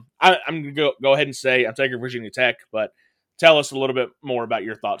 I'm going to go ahead and say I'm taking Virginia Tech, but tell us a little bit more about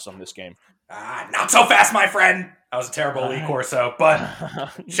your thoughts on this game. Not so fast, my friend. That was a terrible Lee Corso,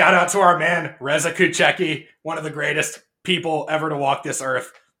 but shout out to our man, Reza Kucheki, one of the greatest people ever to walk this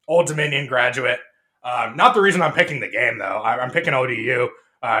earth. Old Dominion graduate. Not the reason I'm picking the game, though. I'm picking ODU,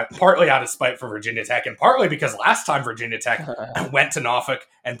 partly out of spite for Virginia Tech, and partly because last time Virginia Tech went to Norfolk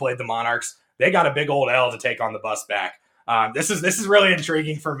and played the Monarchs, they got a big old L to take on the bus back. This is really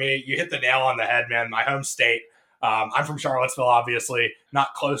intriguing for me. You hit the nail on the head, man. My home state. I'm from Charlottesville, obviously,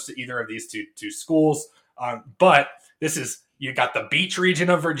 not close to either of these two schools, but this is You got the beach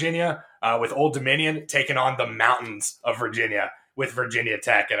region of Virginia with Old Dominion taking on the mountains of Virginia with Virginia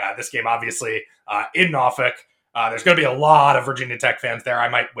Tech. And this game, obviously, in Norfolk. There's going to be a lot of Virginia Tech fans there. I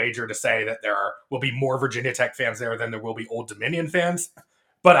might wager to say that will be more Virginia Tech fans there than there will be Old Dominion fans.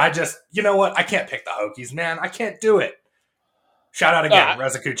 But you know what? I can't pick the Hokies, man. I can't do it. Shout out again,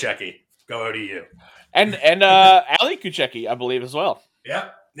 Reza Kucheki. Go ODU. And Ali Kucheki, I believe, as well. Yeah.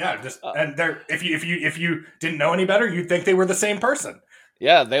 And if you didn't know any better, you'd think they were the same person.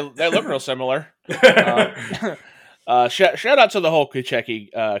 Yeah, they look real similar. Shout out to the whole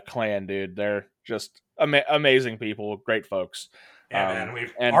Kucheki clan, dude. They're just amazing people, great folks. Yeah,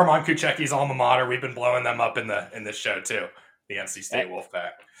 man. Armand Kucheki's alma mater. We've been blowing them up in this show too. The NC State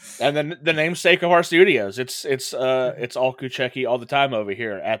Wolfpack. And then the namesake of our studios. It's all Kucheki all the time over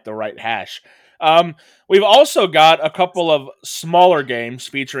here at the Right Hash. We've also got a couple of smaller games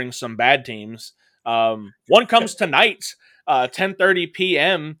featuring some bad teams. One comes tonight, 10:30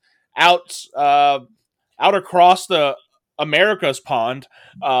 p.m. out across the America's pond,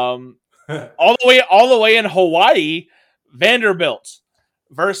 all the way in Hawaii. Vanderbilt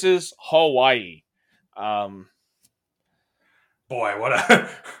versus Hawaii. Boy, what an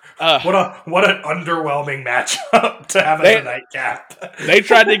underwhelming matchup to have as a nightcap. They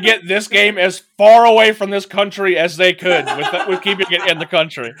tried to get this game as far away from this country as they could with keeping it in the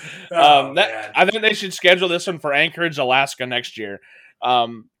country. I think they should schedule this one for Anchorage, Alaska next year. I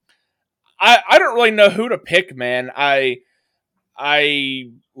don't really know who to pick, man. I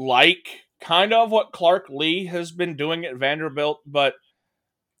like kind of what Clark Lee has been doing at Vanderbilt, but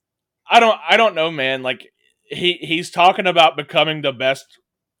I don't know, man. Like he's talking about becoming the best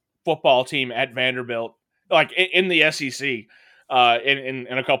football team at Vanderbilt, like in the SEC, in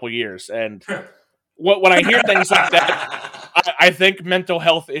a couple years. And when I hear things like that, I think mental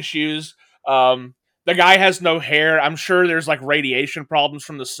health issues. The guy has no hair. I'm sure there's like radiation problems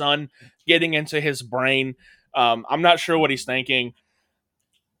from the sun getting into his brain. I'm not sure what he's thinking.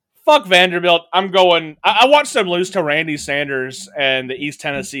 Fuck Vanderbilt. I'm going. I watched them lose to Randy Sanders and the East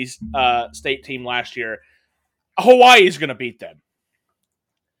Tennessee State team last year. Hawaii's going to beat them.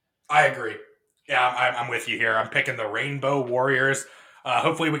 I agree. Yeah, I'm with you here. I'm picking the Rainbow Warriors.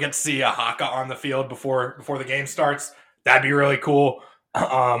 Hopefully we get to see Haka on the field before the game starts. That'd be really cool.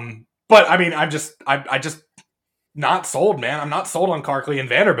 But I mean, I just not sold, man. I'm not sold on Clark Lee and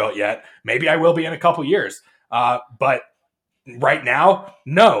Vanderbilt yet. Maybe I will be in a couple years. But right now,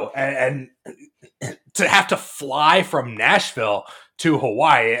 no. And to have to fly from Nashville to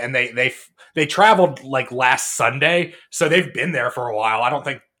Hawaii, and they traveled like last Sunday, so they've been there for a while. I don't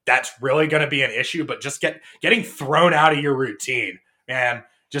think that's really going to be an issue, but just getting thrown out of your routine, man,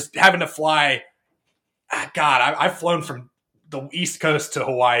 just having to fly. God, I've flown from the East Coast to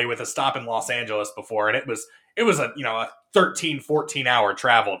Hawaii with a stop in Los Angeles before, and it was a 13, 14 hour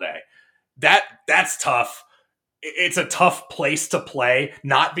travel day. That's tough. It's a tough place to play,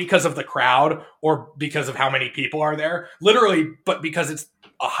 not because of the crowd or because of how many people are there, literally, but because it's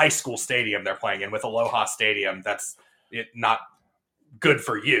a high school stadium they're playing in with Aloha Stadium. That's not good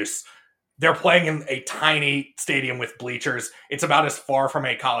for use. They're playing in a tiny stadium with bleachers. It's about as far from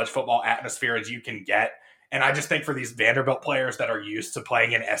a college football atmosphere as you can get. And I just think for these Vanderbilt players that are used to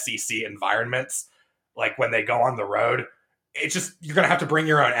playing in SEC environments, like when they go on the road, it's just, you're going to have to bring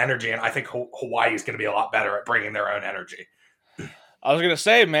your own energy. And I think Hawaii is going to be a lot better at bringing their own energy. I was going to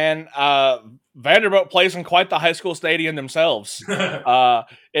say, man, Vanderbilt plays in quite the high school stadium themselves. But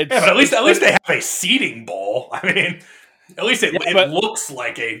at least they have a seating bowl. I mean, at least it looks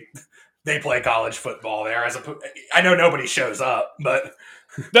like they play college football there. I know nobody shows up, but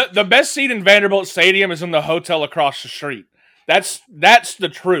the best seat in Vanderbilt Stadium is in the hotel across the street. That's the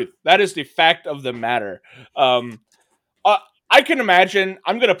truth. That is the fact of the matter. I can imagine,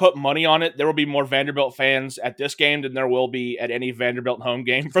 I'm going to put money on it, there will be more Vanderbilt fans at this game than there will be at any Vanderbilt home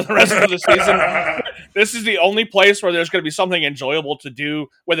game for the rest of the season. This is the only place where there's going to be something enjoyable to do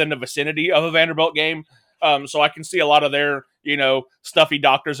within the vicinity of a Vanderbilt game. So I can see a lot of their, stuffy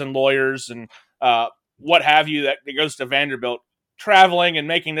doctors and lawyers and what have you that goes to Vanderbilt traveling and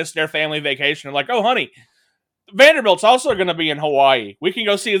making this their family vacation. And like, oh, honey, Vanderbilt's also going to be in Hawaii. We can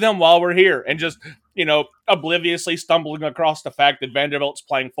go see them while we're here, and just, obliviously stumbling across the fact that Vanderbilt's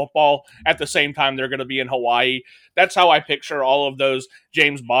playing football at the same time they're going to be in Hawaii. That's how I picture all of those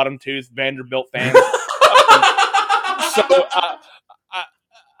James Bottomtooth Vanderbilt fans.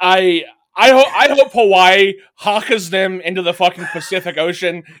 I hope Hawaii hawks them into the fucking Pacific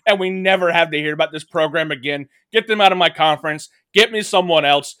Ocean and we never have to hear about this program again. Get them out of my conference. Get me someone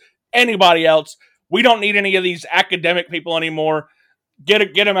else. Anybody else. We don't need any of these academic people anymore.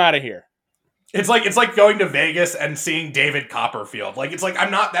 Get them out of here. It's like going to Vegas and seeing David Copperfield. Like, it's like,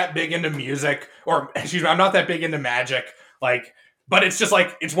 I'm not that big into music, or excuse me, I'm not that big into magic. Like, but it's just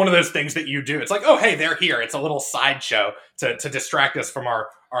like, it's one of those things that you do. It's like, oh, hey, they're here. It's a little sideshow to distract us from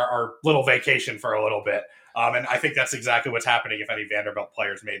our little vacation for a little bit. And I think that's exactly what's happening if any Vanderbilt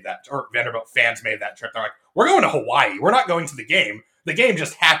players made that, or Vanderbilt fans made that trip. They're like, we're going to Hawaii. We're not going to the game. The game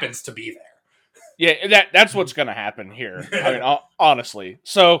just happens to be there. Yeah, that's what's going to happen here. I mean, honestly.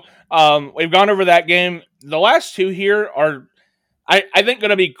 So we've gone over that game. The last two here are, I think, going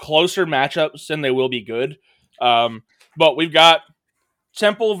to be closer matchups than they will be good. But we've got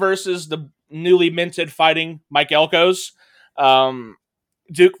Temple versus the newly minted Fighting Mike Elkos.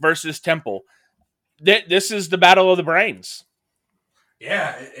 Duke versus Temple. This is the battle of the brains.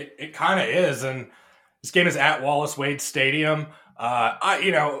 Yeah, it kind of is. And this game is at Wallace Wade Stadium.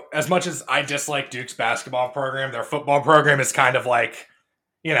 As much as I dislike Duke's basketball program, their football program is kind of like,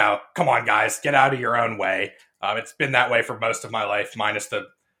 come on, guys, get out of your own way. It's been that way for most of my life, minus the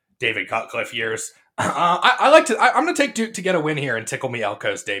David Cutcliffe years. I'm going to take Duke to get a win here and Tickle Me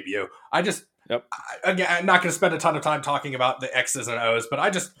Elko's debut. Again, I'm not going to spend a ton of time talking about the X's and O's, but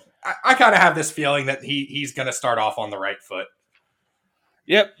I kind of have this feeling that he's going to start off on the right foot.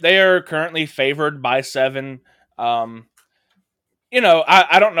 Yep, they are currently favored by 7. I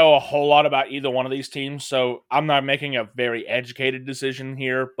don't know a whole lot about either one of these teams, so I'm not making a very educated decision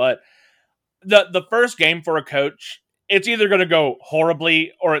here. But the first game for a coach, it's either going to go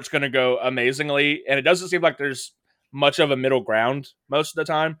horribly or it's going to go amazingly, and it doesn't seem like there's much of a middle ground most of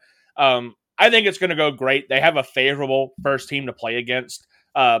the time. I think it's going to go great. They have a favorable first team to play against.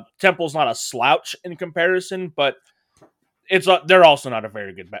 Temple's not a slouch in comparison, but they're also not a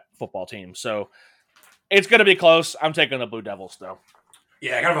very good football team, so it's going to be close. I'm taking the Blue Devils, though.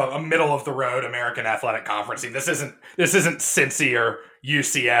 Yeah, kind of a middle-of-the-road American Athletic Conference team. This isn't Cincy or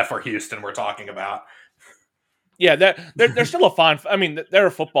UCF or Houston we're talking about. Yeah, they're still a fun. I mean, they're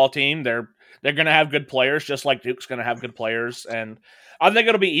a football team. They're going to have good players, just like Duke's going to have good players, and I think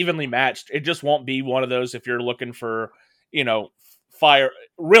it'll be evenly matched. It just won't be one of those if you're looking for,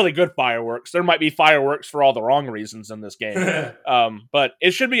 really good fireworks. There might be fireworks for all the wrong reasons in this game. But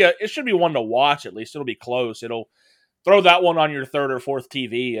it should be one to watch. At least it'll be close. It'll throw that one on your third or fourth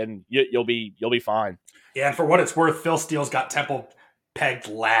TV and you'll be fine. Yeah. And for what it's worth, Phil Steele's got Temple pegged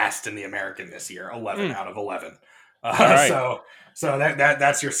last in the American this year, 11 out of 11. Right. So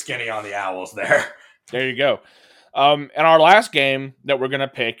that's your skinny on the Owls there. There you go. And our last game that we're going to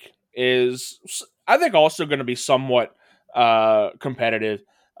pick is, I think, also going to be somewhat competitive.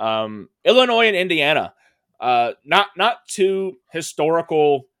 Illinois and Indiana, not two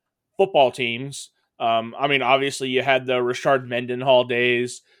historical football teams. I mean, obviously you had the Richard Mendenhall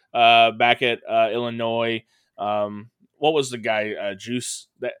days back at Illinois. What was the guy? Juice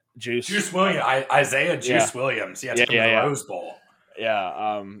Williams, Isaiah Juice Williams. Yeah, the Rose Bowl.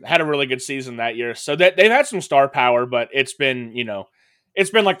 Yeah, had a really good season that year. So that they've had some star power, but it's been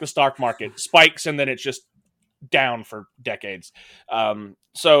like the stock market, spikes and then it's just down for decades.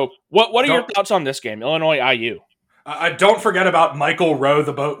 So what are your thoughts on this game, Illinois IU? Don't forget about Michael Rowe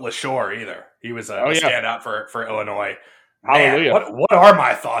the Boat LaShore either. He was a standout for Illinois. Hallelujah. Man, what are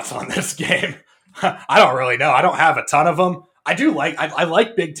my thoughts on this game? I don't really know. I don't have a ton of them. I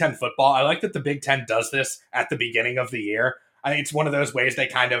like Big Ten football. I like that the Big Ten does this at the beginning of the year. I think it's one of those ways they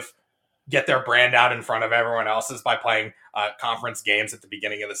kind of get their brand out in front of everyone else's by playing conference games at the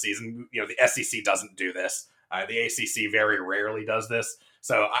beginning of the season. The SEC doesn't do this. The ACC very rarely does this.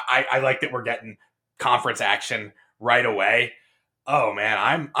 So I like that we're getting conference action right away. Oh man,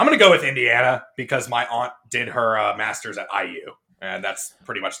 I'm going to go with Indiana because my aunt did her master's at IU, and that's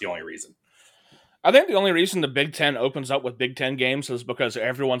pretty much the only reason. I think the only reason the Big Ten opens up with Big Ten games is because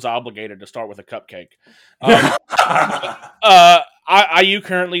everyone's obligated to start with a cupcake. IU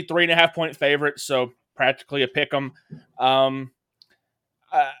currently 3.5-point favorite, so practically a pick 'em. I'm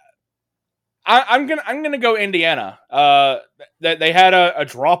gonna go Indiana. They had a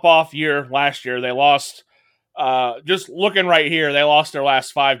drop off year last year. They lost. Just looking right here, they lost their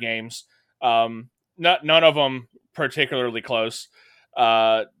last 5 games. None of them particularly close.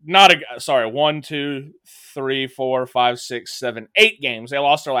 1, 2, 3, 4, 5, 6, 7, 8 games. They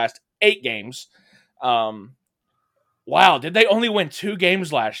lost their last 8 games. Wow, did they only win 2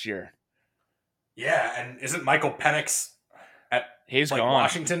 games last year? Yeah, and isn't Michael Penix at gone.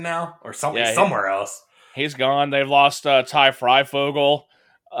 Washington now or something somewhere else? He's gone. They've lost Ty Freifogel.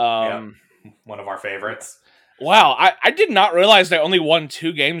 One of our favorites. Wow, I did not realize they only won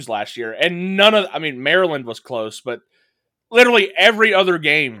 2 games last year, and Maryland was close, but literally every other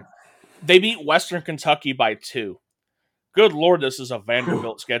game, they beat Western Kentucky by 2. Good Lord, this is a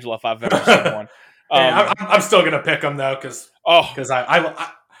Vanderbilt schedule if I've ever seen one. I'm still gonna pick them though because I've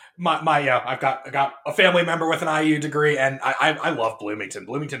got a family member with an IU degree, and I love Bloomington.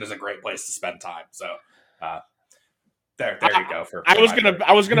 Bloomington is a great place to spend time. So there you go.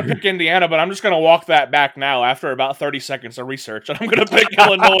 I was gonna pick Indiana, but I'm just gonna walk that back now after about 30 seconds of research, and I'm gonna pick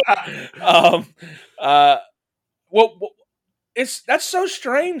Illinois. That's so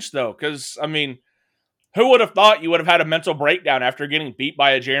strange though, because I mean, who would have thought you would have had a mental breakdown after getting beat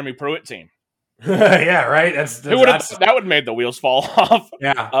by a Jeremy Pruitt team? Yeah, right. That would have made the wheels fall off.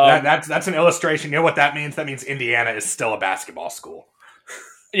 Yeah, that's an illustration. You know what that means? That means Indiana is still a basketball school.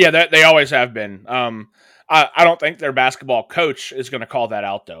 Yeah, they always have been. I don't think their basketball coach is going to call that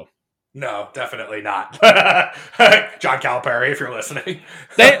out, though. No, definitely not. John Calipari, if you're listening.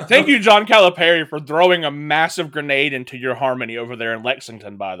 Thank you, John Calipari, for throwing a massive grenade into your harmony over there in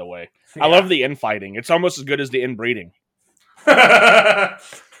Lexington, by the way. Yeah. I love the infighting. It's almost as good as the inbreeding.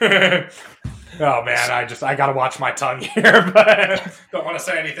 Oh man, I gotta watch my tongue here, but don't want to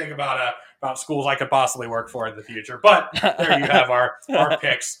say anything about schools I could possibly work for in the future. But there you have our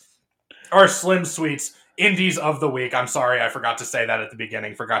picks, our Slim Sweets Indies of the week. I'm sorry, I forgot to say that at the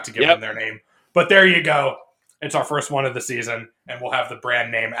beginning. Forgot to give them their name. But there you go. It's our first one of the season, and we'll have the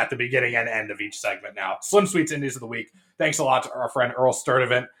brand name at the beginning and end of each segment now. Slim Sweets Indies of the week. Thanks a lot to our friend Earl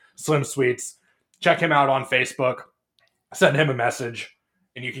Sturdivant, Slim Sweets. Check him out on Facebook. Send him a message.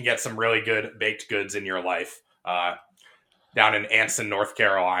 And you can get some really good baked goods in your life down in Anson, North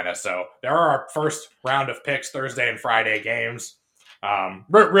Carolina. So there are our first round of picks, Thursday and Friday games.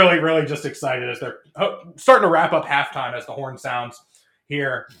 Really, really just excited as they're starting to wrap up halftime as the horn sounds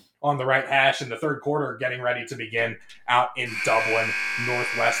here on the right hash in the third quarter, getting ready to begin out in Dublin,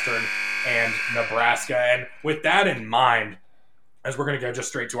 Northwestern, and Nebraska. And with that in mind, as we're going to go just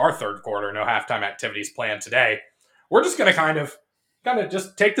straight to our third quarter, no halftime activities planned today, we're just going to kind of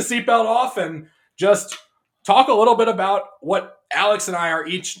just take the seatbelt off and just talk a little bit about what Alex and I are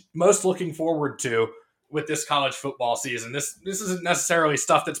each most looking forward to with this college football season. This isn't necessarily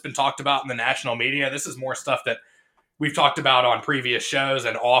stuff that's been talked about in the national media. This is more stuff that we've talked about on previous shows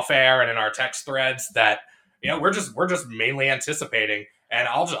and off air and in our text threads that, we're just mainly anticipating. And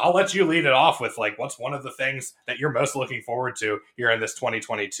I'll let you lead it off with what's one of the things that you're most looking forward to here in this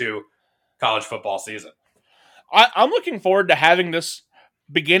 2022 college football season. I'm looking forward to having this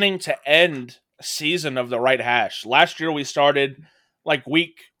beginning to end season of the right hash. Last year we started late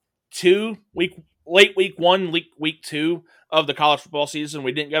week 1, week 2 of the college football season.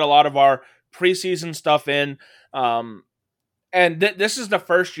 We didn't get a lot of our preseason stuff in. And this is the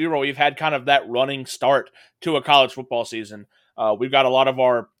first year where we've had kind of that running start to a college football season. We've got a lot of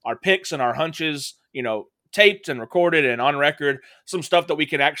our picks and our hunches, taped and recorded and on record, some stuff that we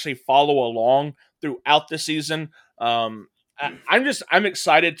can actually follow along throughout the season. I'm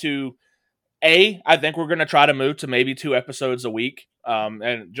excited to, I think we're going to try to move to maybe 2 episodes a week,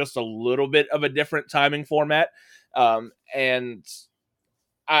 and just a little bit of a different timing format. And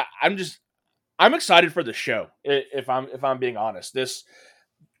I'm excited for the show. If I'm being honest, this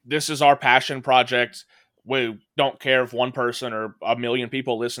is our passion project. We don't care if one person or a million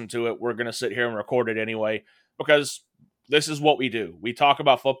people listen to it. We're going to sit here and record it anyway, because this is what we do. We talk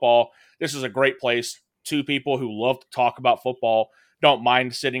about football. This is a great place. 2 people who love to talk about football don't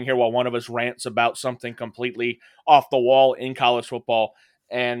mind sitting here while one of us rants about something completely off the wall in college football.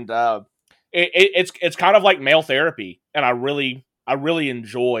 And it's kind of like male therapy. And I really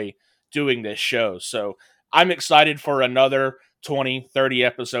enjoy doing this show. So I'm excited for another 20, 30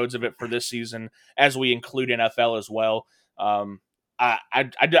 episodes of it for this season, as we include NFL as well. I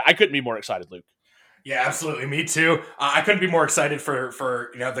couldn't be more excited, Luke. Yeah, absolutely. Me too. I couldn't be more excited for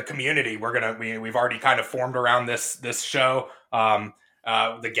the community. We've already kind of formed around this show.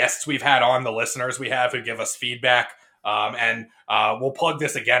 The guests we've had on, the listeners we have who give us feedback. And we'll plug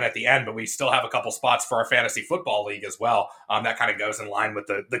this again at the end, but we still have a couple spots for our fantasy football league as well. That kind of goes in line with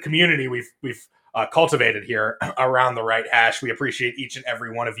the community we've cultivated here around the right hash. We appreciate each and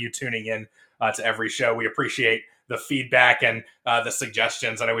every one of you tuning in to every show. We appreciate the feedback and the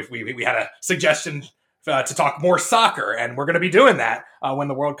suggestions. I know we had a suggestion to talk more soccer, and we're going to be doing that when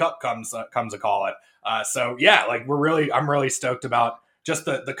the World Cup comes a call it. So yeah, I'm really stoked about just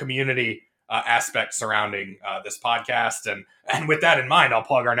the community aspect surrounding this podcast. And with that in mind, I'll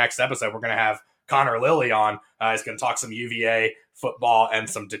plug our next episode. We're going to have Connor Lilly on. He's going to talk some UVA football and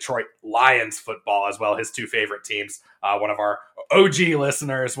some Detroit Lions football as well, his 2 favorite teams. One of our OG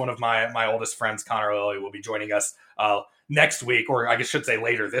listeners, one of my oldest friends, Connor Lilly, will be joining us next week, or I should say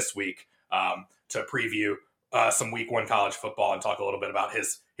later this week, to preview some week 1 college football and talk a little bit about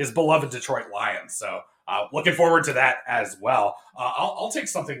his beloved Detroit Lions. So looking forward to that as well. I'll take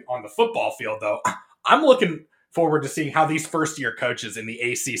something on the football field, though. I'm looking forward to seeing how these first-year coaches in the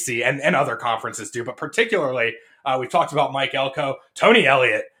ACC and other conferences do, but particularly we've talked about Mike Elko, Tony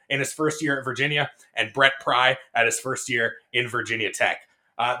Elliott in his first year at Virginia, and Brett Pry at his first year in Virginia Tech.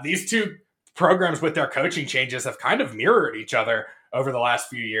 These two programs with their coaching changes have kind of mirrored each other over the last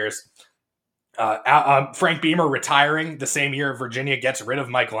few years. Frank Beamer retiring the same year Virginia gets rid of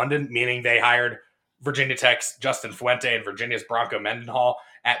Mike London, meaning they hired Virginia Tech's Justin Fuente and Virginia's Bronco Mendenhall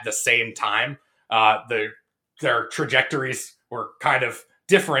at the same time. Their trajectories were kind of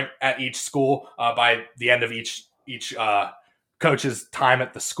different at each school. By the end of each coach's time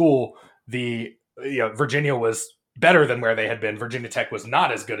at the school, Virginia was better than where they had been. Virginia Tech was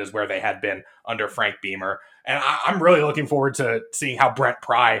not as good as where they had been under Frank Beamer. And I'm really looking forward to seeing how Brent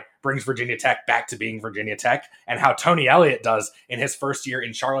Pry brings Virginia Tech back to being Virginia Tech, and how Tony Elliott does in his first year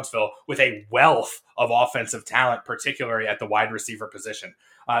in Charlottesville with a wealth of offensive talent, particularly at the wide receiver position.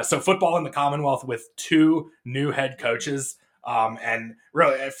 So football in the Commonwealth with 2 new head coaches. And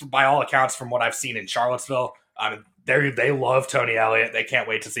really, by all accounts, from what I've seen in Charlottesville, they love Tony Elliott. They can't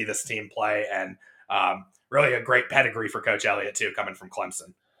wait to see this team play. And really a great pedigree for Coach Elliott, too, coming from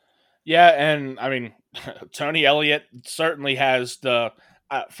Clemson. Yeah, and I mean, Tony Elliott certainly has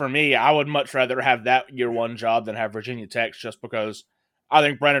for me, I would much rather have that year 1 job than have Virginia Tech, just because I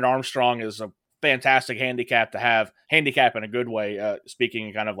think Brennan Armstrong is a fantastic handicap to have, handicap in a good way, speaking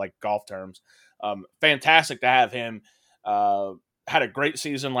in kind of like golf terms. Fantastic to have him. Had a great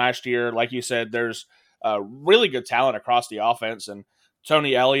season last year. Like you said, there's really good talent across the offense, and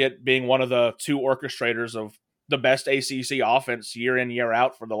Tony Elliott being one of the 2 orchestrators of the best ACC offense year in, year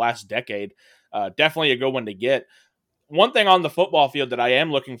out for the last decade. Definitely a good one to get. One thing on the football field that I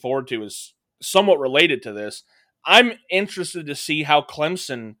am looking forward to is somewhat related to this. I'm interested to see how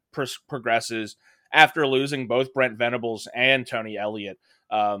Clemson progresses after losing both Brent Venables and Tony Elliott.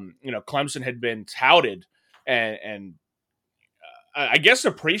 Clemson had been touted and I guess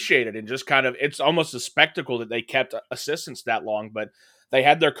appreciated, and just kind of, it's almost a spectacle that they kept assistants that long, but they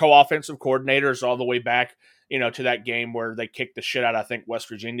had their co-offensive coordinators all the way back, to that game where they kicked the shit out, I think, West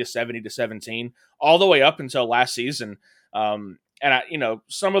Virginia 70-17, all the way up until last season. And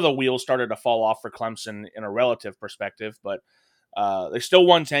some of the wheels started to fall off for Clemson in a relative perspective, but they still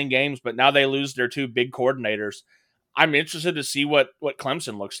won 10 games, but now they lose their 2 big coordinators. I'm interested to see what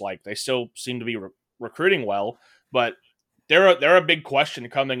Clemson looks like. They still seem to be recruiting well, but they're a big question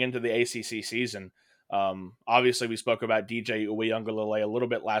coming into the ACC season. Obviously, we spoke about DJ Uiagalelei a little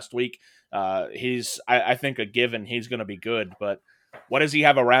bit last week. He's, I think, a given. He's going to be good, but what does he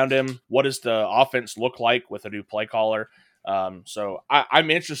have around him? What does the offense look like with a new play caller? So I'm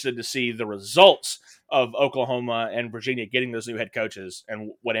interested to see the results of Oklahoma and Virginia getting those new head coaches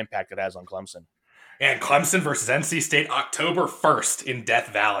and what impact it has on Clemson. And Clemson versus NC State, October 1st in Death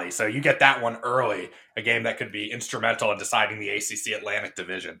Valley. So you get that one early, a game that could be instrumental in deciding the ACC Atlantic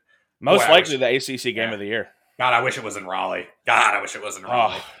Division. Most likely the ACC game of the year. God, I wish it was in Raleigh. Yeah,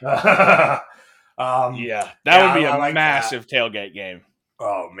 that would be a massive tailgate game.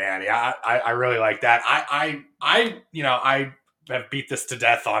 Oh, man. Yeah, I really like that. I have beat this to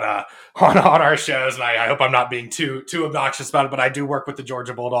death on our shows, and I hope I'm not being too obnoxious about it, but I do work with the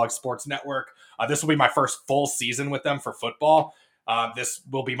Georgia Bulldogs Sports Network. This will be my first full season with them for football. This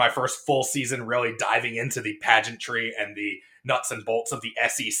will be my first full season really diving into the pageantry and the nuts and bolts of the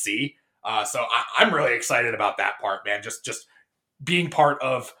SEC. So I'm really excited about that part, man. Just being part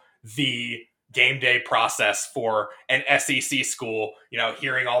of the game day process for an SEC school,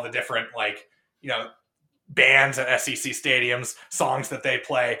 hearing all the different, bands at SEC stadiums, songs that they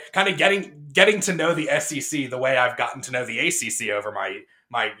play, kind of getting to know the SEC the way I've gotten to know the ACC over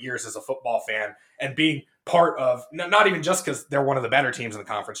my years as a football fan, and being part of, not even just because they're one of the better teams in the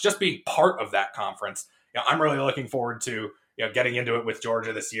conference, just being part of that conference. I'm really looking forward to getting into it with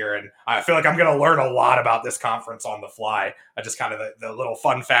Georgia this year, and I feel like I'm going to learn a lot about this conference on the fly. Just kind of the little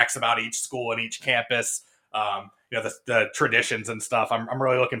fun facts about each school and each campus. The traditions and stuff. I'm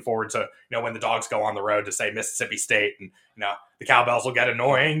really looking forward to, when the Dogs go on the road to, say, Mississippi State, and, the cowbells will get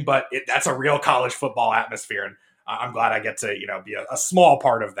annoying, but that's a real college football atmosphere. And I'm glad I get to, be a small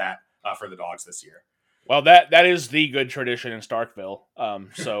part of that for the Dogs this year. Well, that is the good tradition in Starkville.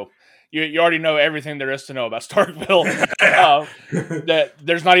 So you already know everything there is to know about Starkville. That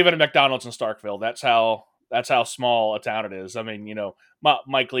there's not even a McDonald's in Starkville. That's how small a town it is. I mean,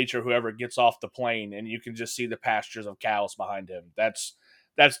 Mike Leach or whoever gets off the plane, and you can just see the pastures of cows behind him. That's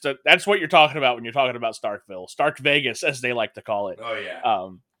what you're talking about when you're talking about Starkville, Stark Vegas, as they like to call it. Oh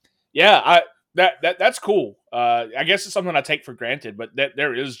yeah. That's cool. I guess it's something I take for granted, but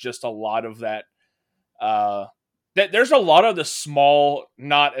there is just a lot of that. There's a lot of the small,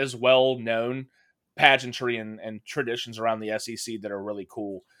 not as well known pageantry and traditions around the SEC that are really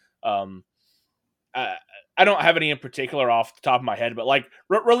cool. I don't have any in particular off the top of my head, but like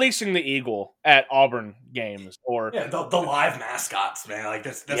releasing the eagle at Auburn games, or the live mascots, man. Like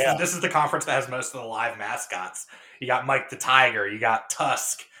this is the conference that has most of the live mascots. You got Mike the Tiger, you got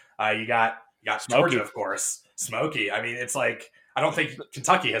Tusk, you got Smokey. Georgia, of course, Smokey. I mean, it's like I don't think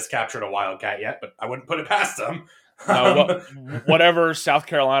Kentucky has captured a Wildcat yet, but I wouldn't put it past them. No, whatever South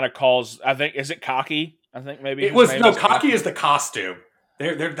Carolina calls, I think, is it Cocky? I think maybe Cocky is the costume.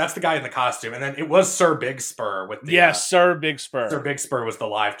 That's the guy in the costume, and then it was Sir Big Spur with the Sir Big Spur. Sir Big Spur was the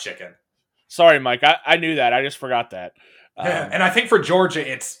live chicken. Sorry, Mike, I knew that. I just forgot that. And I think for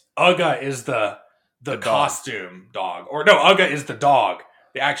Georgia, it's Uga is the costume dog, or no, Uga is the dog,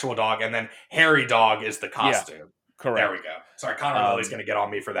 the actual dog, and then Harry Dog is the costume. Yeah, correct. There we go. Sorry, Connor Lilly's going to get on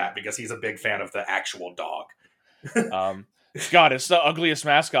me for that because he's a big fan of the actual dog. God, it's the ugliest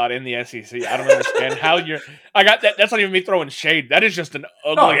mascot in the SEC. I don't understand how you're. I got that. That's not even me throwing shade. That is just an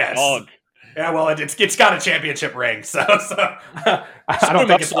ugly dog. Yeah, well, it's got a championship ring, so I don't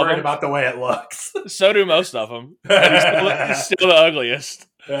think it's worried about the way it looks. So do most of them. He's still the ugliest.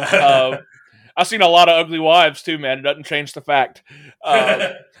 I've seen a lot of ugly wives too, man. It doesn't change the fact.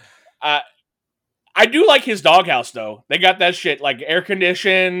 I do like his doghouse though. They got that shit like air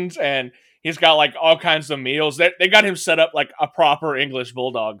conditioned, and he's got like all kinds of meals. They got him set up like a proper English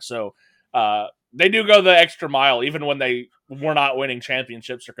bulldog. So they do go the extra mile, even when they were not winning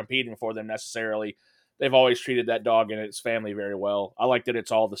championships or competing for them necessarily. They've always treated that dog and its family very well. I like that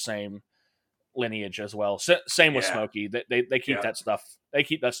it's all the same lineage as well. Same with Smokey. They keep that stuff. They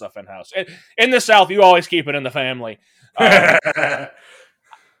keep that stuff in house. In the South, you always keep it in the family.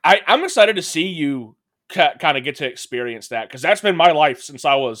 I'm excited to see you kind of get to experience that, because that's been my life since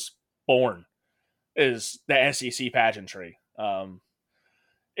I was born, is the SEC pageantry.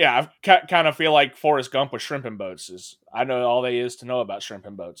 I kind of feel like Forrest Gump with shrimp and boats. I know all there is to know about shrimp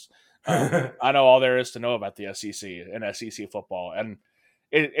and boats. I know all there is to know about the SEC and SEC football, and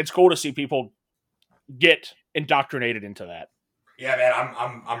it's cool to see people get indoctrinated into that. Yeah, man,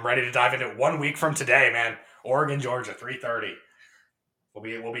 I'm ready to dive into it. 1 week from today, man. Oregon, Georgia, 3:30. We'll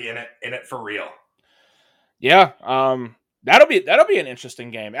be in it for real. Yeah, that'll be an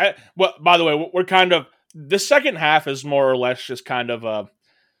interesting game. Well, by the way, we're kind of, the second half is more or less just kind of a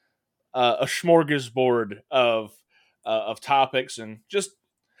smorgasbord of topics and just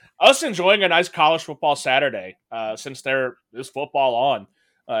us enjoying a nice college football Saturday. Since there is football on,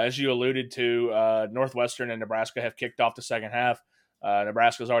 as you alluded to, Northwestern and Nebraska have kicked off the second half.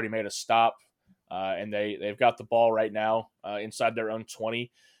 Nebraska's already made a stop, and they've got the ball right now inside their own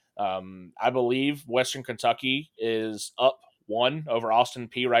 20. I believe Western Kentucky is up 1 over Austin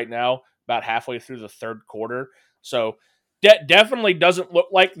Peay right now, about halfway through the third quarter. So definitely doesn't look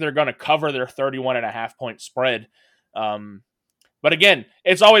like they're going to cover their 31.5 point spread. But again,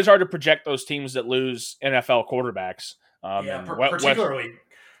 it's always hard to project those teams that lose NFL quarterbacks.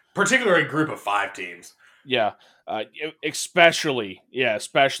 Particularly group of 5 teams. Yeah, especially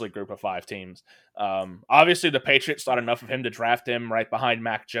group of 5 teams. Obviously, the Patriots thought enough of him to draft him right behind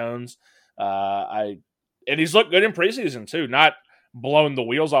Mac Jones. And he's looked good in preseason too. Not blown the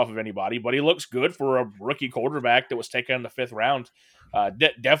wheels off of anybody, but he looks good for a rookie quarterback that was taken in the 5th round.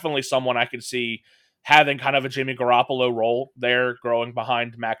 Definitely someone I could see having kind of a Jimmy Garoppolo role there, growing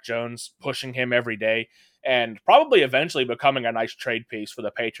behind Mac Jones, pushing him every day, and probably eventually becoming a nice trade piece for the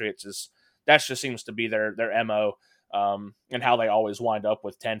Patriots. That just seems to be their MO, and how they always wind up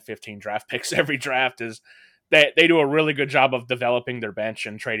with 10, 15 draft picks every draft is they do a really good job of developing their bench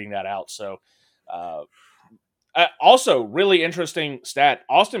and trading that out. So also, really interesting stat,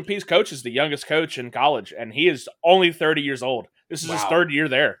 Austin Peay's coach is the youngest coach in college, and he is only 30 years old. This is his 3rd year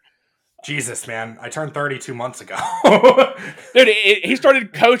there. Jesus, man. I turned 30 2 months ago. Dude, he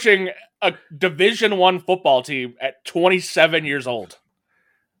started coaching a Division I football team at 27 years old.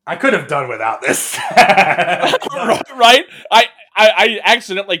 I could have done without this. Right? I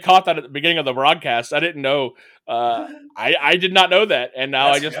accidentally caught that at the beginning of the broadcast. I didn't know. I did not know that, and now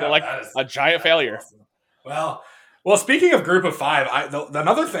I just feel like a giant failure. Awesome. Well, speaking of group of 5,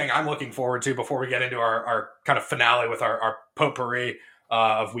 another thing I'm looking forward to before we get into our kind of finale with our potpourri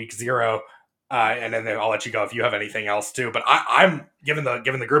of week 0, and then I'll let you go if you have anything else too. But I'm giving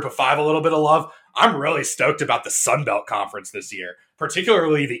the group of 5 a little bit of love. I'm really stoked about the Sun Belt Conference this year,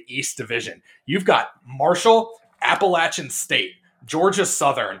 particularly the East Division. You've got Marshall, Appalachian State, Georgia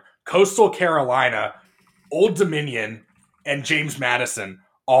Southern, Coastal Carolina, Old Dominion, and James Madison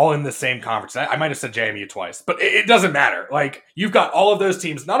all in the same conference. I might have said JMU twice, but it doesn't matter. Like, you've got all of those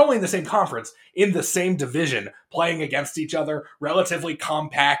teams not only in the same conference, in the same division, playing against each other, relatively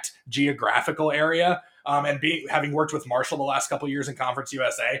compact geographical area. And having worked with Marshall the last couple years in Conference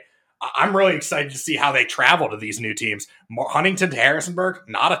USA, I'm really excited to see how they travel to these new teams. Huntington to Harrisonburg,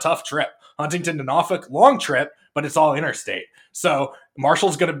 not a tough trip. Huntington to Norfolk, long trip, but it's all interstate. So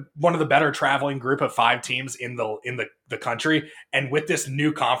Marshall's going to one of the better traveling group of 5 teams in the country. And with this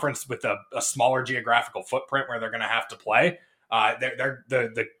new conference with a smaller geographical footprint where they're going to have to play, they're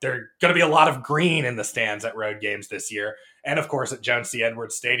going to be a lot of green in the stands at road games this year. And of course at Jones C.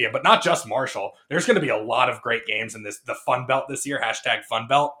 Edwards Stadium, but not just Marshall. There's going to be a lot of great games in the Fun Belt this year,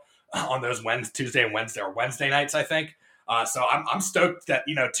 #FunBelt, on those Tuesday and Wednesday nights, I think. So I'm stoked that,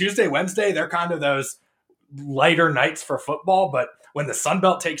 Tuesday, Wednesday, they're kind of those lighter nights for football, but when the Sun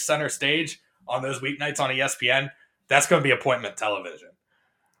Belt takes center stage on those weeknights on ESPN, that's going to be appointment television.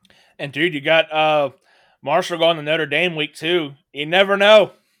 And dude, you got Marshall going to Notre Dame week 2. You never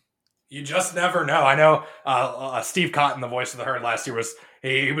know. You just never know. I know Steve Cotton, the voice of the herd last year, was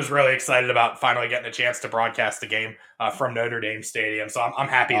really excited about finally getting a chance to broadcast the game from Notre Dame Stadium. So I'm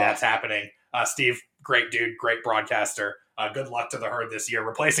happy that's happening. Steve, great dude, great broadcaster. Good luck to the herd this year,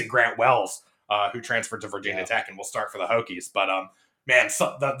 replacing Grant Wells, who transferred to Virginia Tech and will start for the Hokies. But man,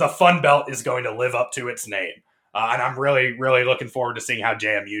 so the Fun Belt is going to live up to its name. And I'm really, really looking forward to seeing how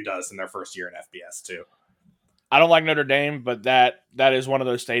JMU does in their first year in FBS too. I don't like Notre Dame, but that is one of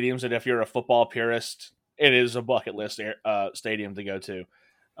those stadiums that if you're a football purist, it is a bucket list stadium to go to.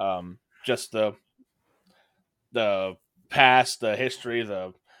 Just the past, the history,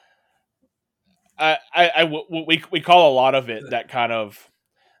 we call a lot of it that kind of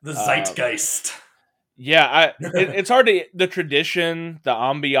the zeitgeist. It's hard to the tradition, the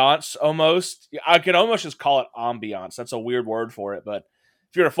ambiance. Almost, I could almost just call it ambiance. That's a weird word for it, but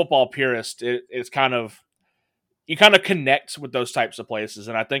if you're a football purist, it's kind of. You kind of connect with those types of places.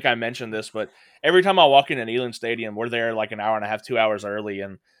 And I think I mentioned this, but every time I walk into Neyland Stadium, we're there like an hour and a half, 2 hours early.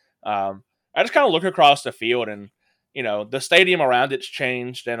 And I just kind of look across the field and, the stadium around it's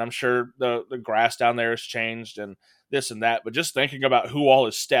changed. And I'm sure the grass down there has changed and this and that. But just thinking about who all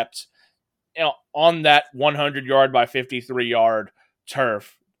has stepped on that 100-yard by 53-yard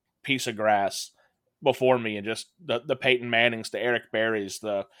turf piece of grass before me, and just the Peyton Mannings, the Eric Berrys,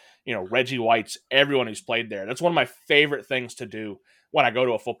 the Reggie Whites, everyone who's played there. That's one of my favorite things to do when I go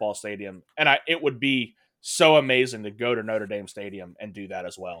to a football stadium, and it would be so amazing to go to Notre Dame Stadium and do that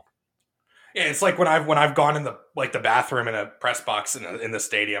as well. Yeah, it's like when I've gone in the bathroom in a press box in the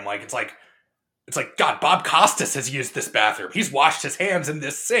stadium, it's like God, Bob Costas has used this bathroom. He's washed his hands in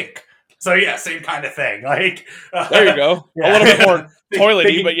this sink. So yeah, same kind of thing. There you go. Yeah. A little bit more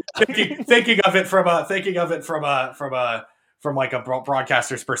toilety, but yeah. thinking of it from like a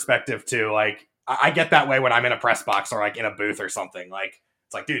broadcaster's perspective too. Like I get that way when I'm in a press box or like in a booth or something. Like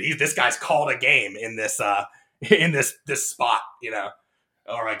it's like, dude, this guy's called a game in this spot,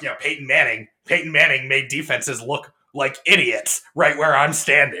 or like Peyton Manning made defenses look like idiots right where I'm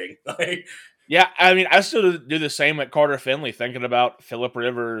standing. Yeah, I mean, I still do the same at Carter Finley, thinking about Phillip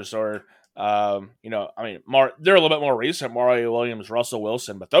Rivers or, they're a little bit more recent, Mario Williams, Russell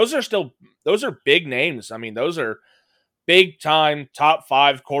Wilson, but those are big names. I mean, those are big-time top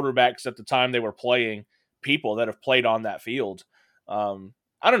 5 quarterbacks at the time they were playing, people that have played on that field. I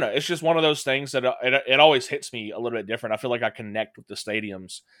don't know. It's just one of those things that it always hits me a little bit different. I feel like I connect with the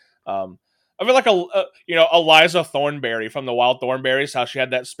stadiums. I feel like Eliza Thornberry from the Wild Thornberries, how she had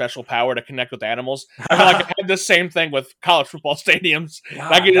that special power to connect with animals. I feel like I had the same thing with college football stadiums. Yeah,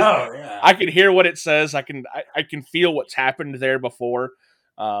 I can hear what it says. I can feel what's happened there before.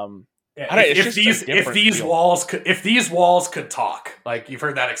 If these walls could talk, like you've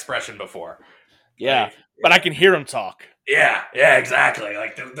heard that expression before. Yeah, but I can hear them talk. Yeah, exactly.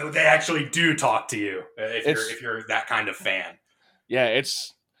 Like they actually do talk to you if you're that kind of fan. Yeah,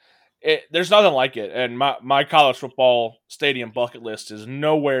 there's nothing like it, and my college football stadium bucket list is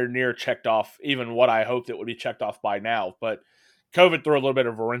nowhere near checked off, even what I hoped it would be checked off by now. But COVID threw a little bit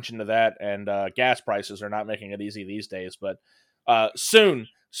of a wrench into that, and gas prices are not making it easy these days. But soon,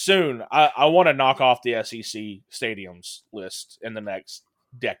 I want to knock off the SEC stadiums list in the next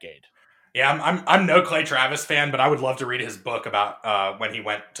decade. Yeah, I'm no Clay Travis fan, but I would love to read his book about when he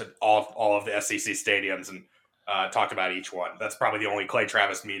went to all of the SEC stadiums and talked about each one. That's probably the only Clay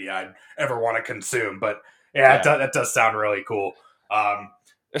Travis media I'd ever want to consume. But yeah. That does sound really cool.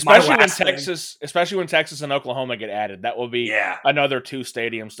 Especially when Texas and Oklahoma get added. That will be another 2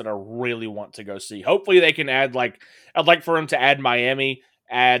 stadiums that I really want to go see. Hopefully they can add, I'd like for them to add Miami,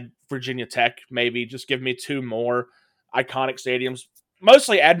 add Virginia Tech, maybe just give me 2 more iconic stadiums.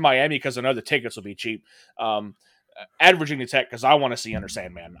 mostly add Miami because I know the tickets will be cheap. Add Virginia Tech because I want to see Enter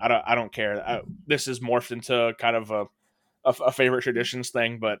Sandman. I don't care. This is morphed into kind of a favorite traditions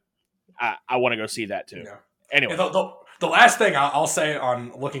thing, but I want to go see that too. Yeah. Anyway, the last thing I'll say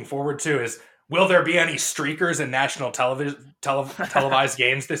on looking forward to is, will there be any streakers in national televised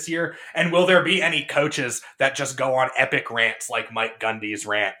games this year? And will there be any coaches that just go on epic rants like Mike Gundy's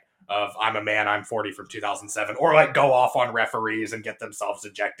rant of "I'm a man, I'm 40" from 2007, or like go off on referees and get themselves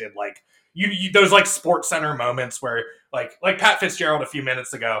ejected? Like you those like Sports Center moments where like Pat Fitzgerald a few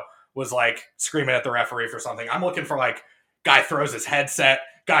minutes ago was like screaming at the referee for something. I'm looking for like guy throws his headset,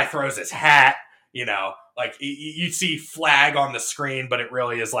 guy throws his hat, like you see flag on the screen, but it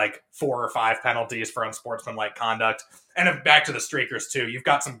really is like 4 or 5 penalties for unsportsmanlike conduct. And back to the streakers too. You've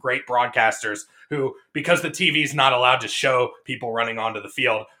got some great broadcasters who, because the TV's not allowed to show people running onto the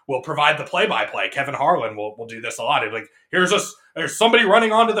field, will provide the play-by-play. Kevin Harlan will do this a lot. He's like, there's somebody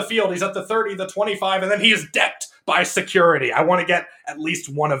running onto the field. He's at the 30, the 25, and then he is decked by security. I want to get at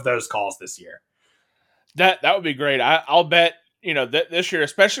least one of those calls this year. That would be great. I'll bet, this year,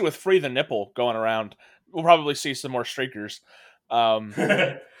 especially with Free the Nipple going around, we'll probably see some more streakers.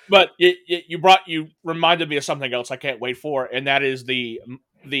 But you reminded me of something else I can't wait for, and that is the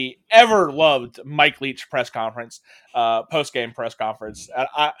ever loved Mike Leach press conference, post game press conference.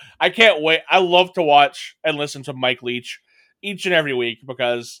 I can't wait. I love to watch and listen to Mike Leach each and every week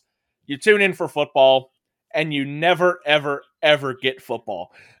because you tune in for football and you never ever ever get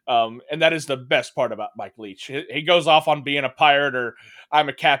football. And that is the best part about Mike Leach. He goes off on being a pirate, or I'm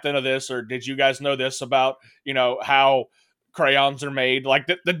a captain of this, or did you guys know this about, how crayons are made? Like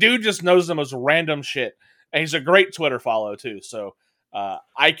the dude just knows the most random shit. And he's a great Twitter follow too. So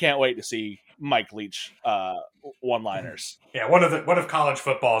I can't wait to see Mike Leach one-liners. Yeah, one of college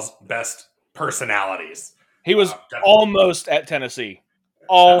football's best personalities. He was almost at Tennessee.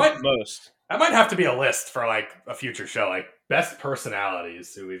 Almost. That might have to be a list for like a future show, like best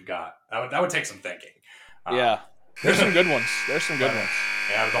personalities who we've got. That would take some thinking. Yeah, there's some good ones. Yeah,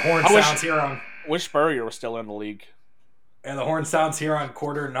 the horn sounds here on. Wish Spurrier was still in the league. And the horn sounds here on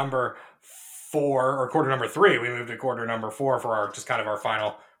quarter number 4 or quarter number 3. We moved to quarter number 4 for our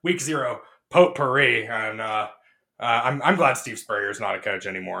final week 0 potpourri. And I'm glad Steve Spurrier's not a coach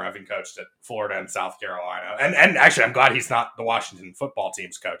anymore, having coached at Florida and South Carolina. And actually, I'm glad he's not the Washington football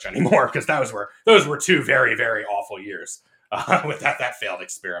team's coach anymore, because those were 2 very, very awful years with that failed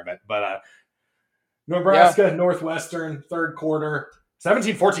experiment. But Nebraska, Northwestern, third quarter,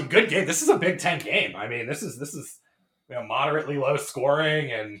 17-14, good game. This is a Big Ten game. I mean, this is moderately low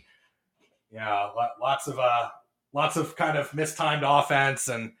scoring, and lots of kind of mistimed offense,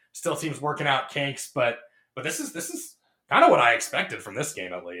 and still teams working out kinks, but this is kind of what I expected from this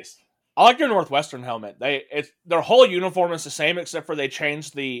game, at least. I like their Northwestern helmet. Their whole uniform is the same, except for they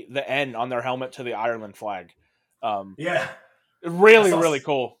changed the N on their helmet to the Ireland flag. Really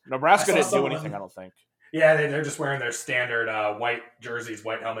cool. Nebraska didn't do anything, I don't think. Yeah, they're just wearing their standard white jerseys,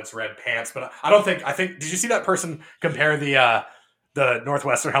 white helmets, red pants. But I think. Did you see that person compare the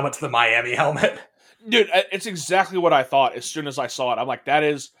Northwestern helmet to the Miami helmet? Dude, it's exactly what I thought as soon as I saw it. I'm like, that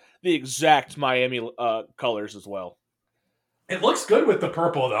is the exact Miami colors as well. It looks good with the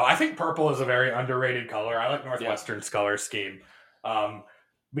purple, though. I think purple is a very underrated color. I like Northwestern's color scheme.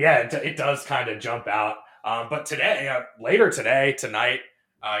 It does kind of jump out. But today, later today, tonight,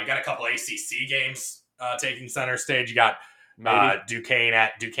 you got a couple ACC games taking center stage. You got Duquesne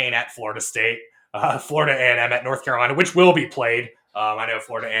at Florida State, Florida A&M at North Carolina, which will be played. I know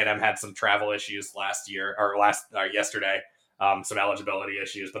Florida A&M had some travel issues yesterday, some eligibility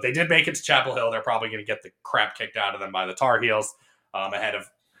issues, but they did make it to Chapel Hill. They're probably going to get the crap kicked out of them by the Tar Heels ahead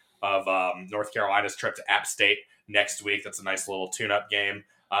of North Carolina's trip to App State next week. That's a nice little tune-up game.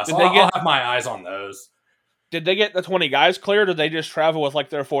 So I'll have my eyes on those. Did they get the 20 guys cleared, or did they just travel with like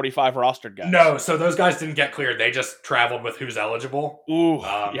their 45 rostered guys? No, so those guys didn't get cleared. They just traveled with who's eligible. Ooh,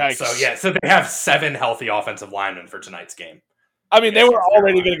 yikes. So they have 7 healthy offensive linemen for tonight's game. I mean, they were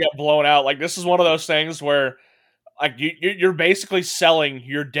already going to get blown out. Like, this is one of those things where, like, you're basically selling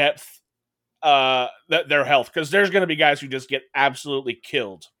your depth, their health, because there's going to be guys who just get absolutely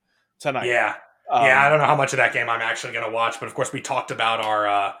killed tonight. Yeah, I don't know how much of that game I'm actually going to watch, but of course we talked about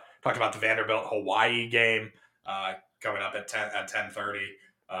the Vanderbilt Hawaii game coming up at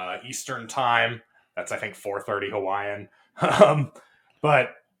 10:30 Eastern time. That's I think 4:30 Hawaiian.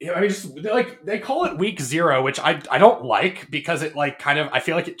 But I mean, just they call it week 0, which I don't like, because it I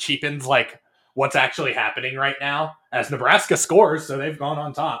feel like it cheapens what's actually happening right now, as Nebraska scores, so they've gone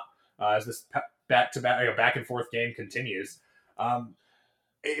on top as this back and forth game continues.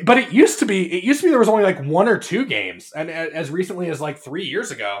 But it used to be there was only like 1 or 2 games, and as recently as like 3 years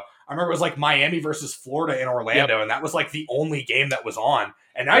ago, I remember it was like Miami versus Florida in Orlando, and that was like the only game that was on.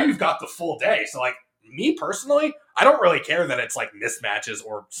 And now you've got the full day. So like me personally, I don't really care that it's like mismatches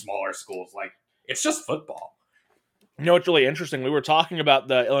or smaller schools. Like it's just football. You know what's really interesting? We were talking about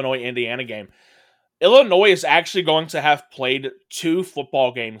the Illinois-Indiana game. Illinois is actually going to have played 2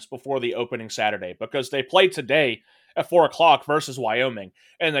 football games before the opening Saturday because they play today at 4 o'clock versus Wyoming,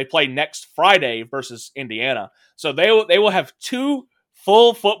 and they play next Friday versus Indiana. So they will have 2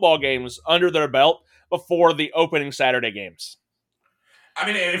 full football games under their belt before the opening Saturday games. I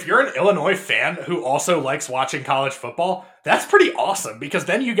mean, if you're an Illinois fan who also likes watching college football, that's pretty awesome because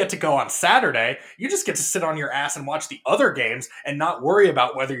then you get to go on Saturday. You just get to sit on your ass and watch the other games and not worry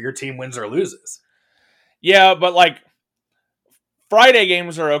about whether your team wins or loses. Yeah, but like Friday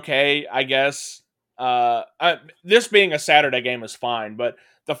games are okay, I guess. This being a Saturday game is fine, but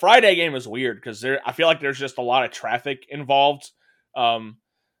the Friday game is weird because I feel like there's just a lot of traffic involved. I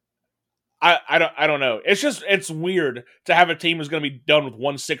don't know. It's weird to have a team who's going to be done with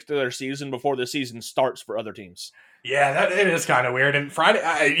 1/6 of their season before the season starts for other teams. Yeah, it is kind of weird. And Friday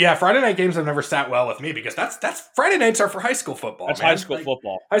night games have never sat well with me because that's Friday nights are for high school football. That's high school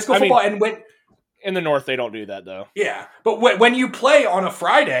football. High school football, and when in the North they don't do that though. Yeah, but when you play on a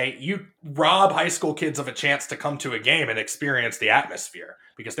Friday, you rob high school kids of a chance to come to a game and experience the atmosphere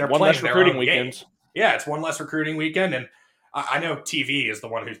because they're one playing less their recruiting own weekend. Game. Yeah, it's one less recruiting weekend, and I know TV is the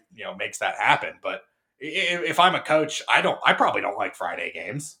one who makes that happen. But if I'm a coach, I probably don't like Friday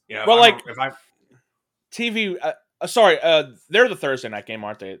games. TV. Sorry, they're the Thursday night game,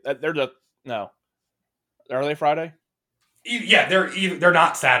 aren't they? No. Are they Friday? Yeah, they're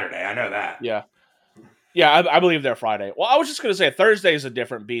not Saturday. I know that. Yeah, I believe they're Friday. Well, I was just going to say Thursday is a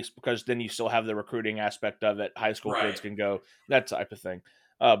different beast because then you still have the recruiting aspect of it. High school kids can go, that type of thing.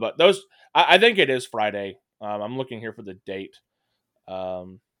 But those, I think it is Friday. I'm looking here for the date.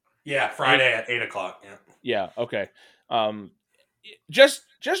 Friday at 8 o'clock. Yeah, okay. Just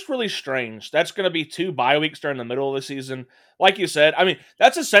really strange. That's going to be 2 bye weeks during the middle of the season. Like you said, I mean,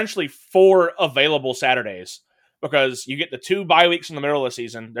 that's essentially 4 available Saturdays because you get the 2 bye weeks in the middle of the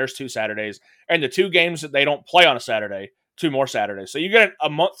season. There's 2 Saturdays. And the 2 games that they don't play on a Saturday, 2 more Saturdays. So you get a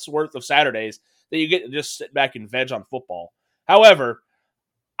month's worth of Saturdays that you get to just sit back and veg on football. However,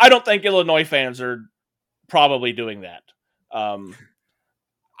 I don't think Illinois fans are probably doing that.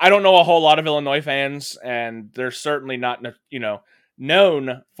 I don't know a whole lot of Illinois fans, and they're certainly not,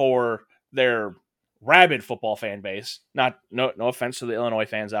 known for their rabid football fan base. No offense to the Illinois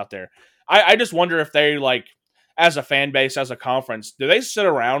fans out there. I just wonder if they, like, as a fan base, as a conference, do they sit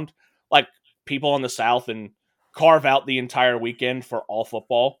around like people in the South and carve out the entire weekend for all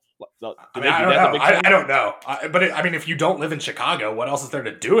football? I don't know. But if you don't live in Chicago, what else is there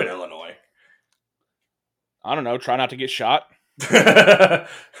to do in Illinois? I don't know. Try not to get shot.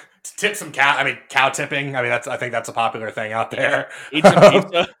 Tip some cow tipping. I think that's a popular thing out there. Eat some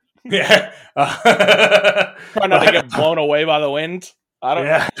pizza. Yeah. Try not to get blown away by the wind.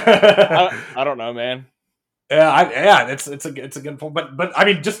 I don't know, man. It's a good point.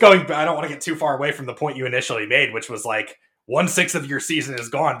 But just going, I don't want to get too far away from the point you initially made, which was like 1/6 of your season is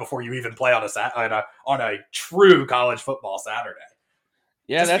gone before you even play on a true college football Saturday.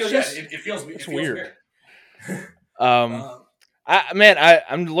 Yeah, it feels weird.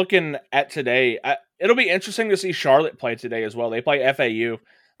 I'm looking at today. It'll be interesting to see Charlotte play today as well. They play FAU.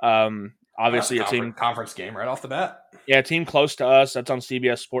 Obviously, a team conference game right off the bat. Yeah, a team close to us. That's on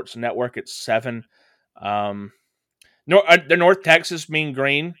CBS Sports Network at 7. The North Texas Mean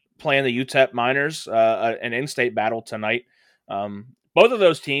Green playing the UTEP Miners, an in-state battle tonight. Both of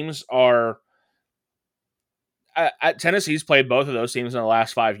those teams are. Tennessee's played both of those teams in the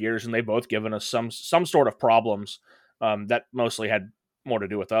last 5 years, and they've both given us some sort of problems that mostly had more to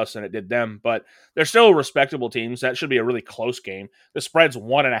do with us than it did them. But they're still respectable teams. That should be a really close game. The spread's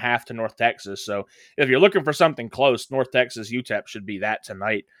 1.5 to North Texas. So if you're looking for something close, North Texas UTEP should be that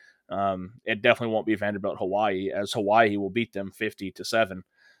tonight. It definitely won't be Vanderbilt Hawaii, as Hawaii will beat them 50-7.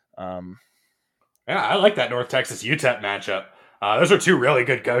 I like that North Texas UTEP matchup. Those are 2 really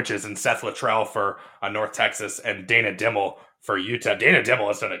good coaches, and Seth Luttrell for North Texas and Dana Dimmel for UTEP. Dana Dimmel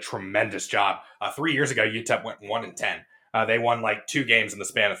has done a tremendous job. 3 years ago, UTEP went 1-10. They won like 2 games in the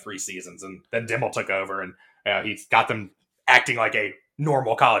span of 3 seasons, and then Dimmel took over, and he's got them acting like a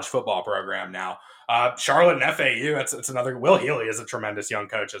normal college football program now. Charlotte and FAU, it's another. Will Healy is a tremendous young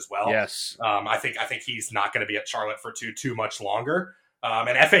coach as well. Yes, I think he's not going to be at Charlotte for too much longer.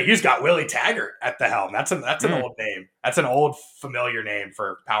 And FAU's got Willie Taggart at the helm. That's an old name. That's an old familiar name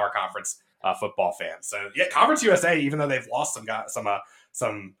for Power Conference football fans. So yeah, Conference USA, even though they've lost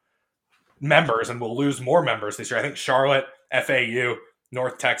some members, and we'll lose more members this year. I think Charlotte, FAU,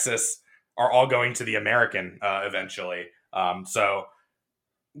 North Texas are all going to the American eventually. So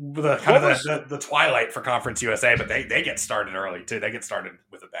the twilight for Conference USA, but they get started early too. They get started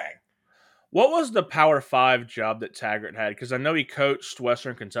with a bang. What was the Power 5 job that Taggart had? Because I know he coached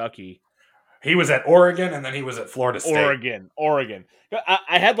Western Kentucky. He was at Oregon, and then he was at Florida State. Oregon.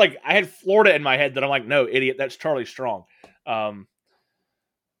 I had Florida in my head that I'm like, no, idiot, that's Charlie Strong.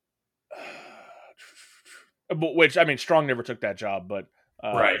 Which, I mean, Strong never took that job, but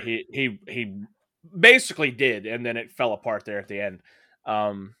right. He basically did, and then it fell apart there at the end.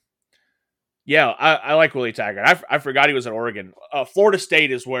 Yeah, I like Willie Taggart. I forgot he was at Oregon. Florida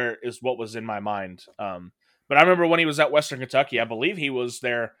State is what was in my mind. But I remember when he was at Western Kentucky, I believe he was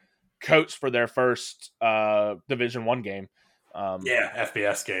their coach for their first Division I game.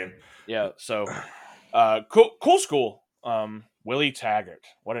 FBS game. Yeah, so cool school. Willie Taggart.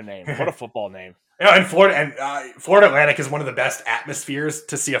 What a name. What a football name. And Florida Atlantic is one of the best atmospheres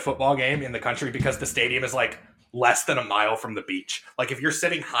to see a football game in the country because the stadium is like less than a mile from the beach. Like if you're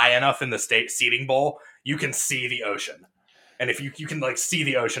sitting high enough in the state seating bowl, you can see the ocean. And if you can like see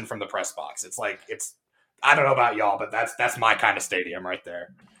the ocean from the press box, I don't know about y'all, but that's my kind of stadium right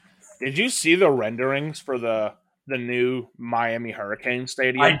there. Did you see the renderings for the new Miami Hurricane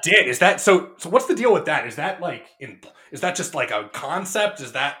Stadium? I did. Is that so what's the deal with that? Is that like is that just like a concept?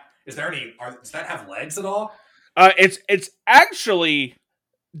 Does that have legs at all? It's actually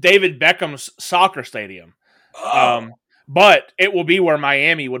David Beckham's soccer stadium. Oh. But it will be where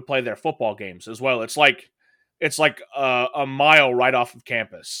Miami would play their football games as well. It's like a mile right off of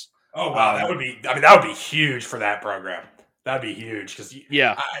campus. Oh wow, that would be huge for that program. That'd be huge because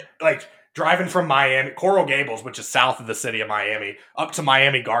like driving from Miami, Coral Gables, which is south of the city of Miami, up to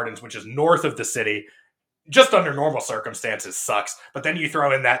Miami Gardens, which is north of the city. Just under normal circumstances sucks, but then you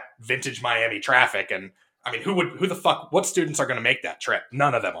throw in that vintage Miami traffic, and I mean, what students are going to make that trip?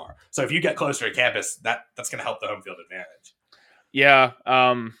 None of them are. So if you get closer to campus, that's going to help the home field advantage. Yeah.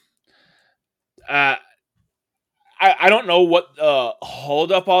 I don't know what the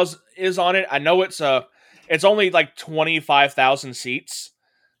holdup is on it. I know it's only like 25,000 seats.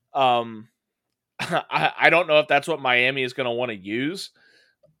 I don't know if that's what Miami is going to want to use.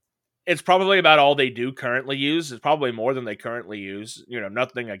 It's probably about all they do currently use. It's probably more than they currently use. You know,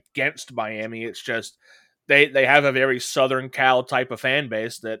 nothing against Miami. It's just they have a very Southern Cal type of fan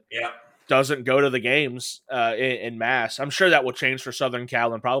base that doesn't go to the games in mass. I'm sure that will change for Southern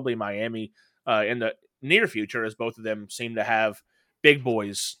Cal and probably Miami in the near future, as both of them seem to have big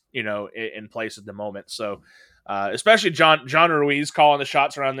boys, in place at the moment. So especially John Ruiz calling the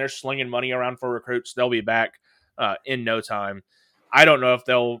shots around there, slinging money around for recruits. They'll be back in no time. I don't know if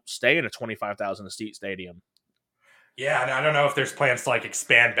they'll stay in a 25,000 seat stadium. Yeah, and I don't know if there's plans to like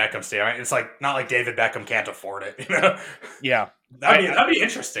expand Beckham Stadium. It's like not like David Beckham can't afford it, Yeah, that'd be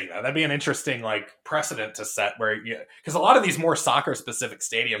interesting though. That'd be an interesting like precedent to set where because a lot of these more soccer specific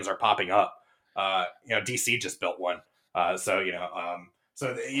stadiums are popping up. DC just built one, so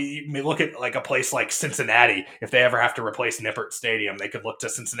you may look at like a place like Cincinnati. If they ever have to replace Nippert Stadium, they could look to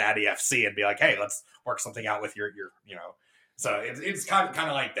Cincinnati FC and be like, hey, let's work something out with your. So it's kind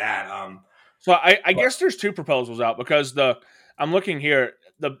of like that. So I guess there's two proposals out because I'm looking here.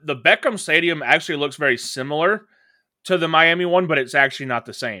 The Beckham Stadium actually looks very similar to the Miami one, but it's actually not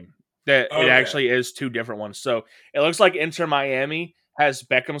the same. It actually is two different ones. So it looks like Inter Miami has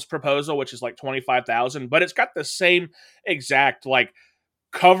Beckham's proposal, which is like 25,000, but it's got the same exact like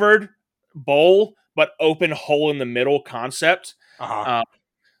covered bowl but open hole in the middle concept.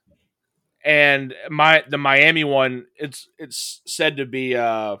 And the Miami one, it's said to be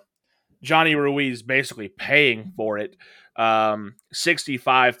Johnny Ruiz basically paying for it.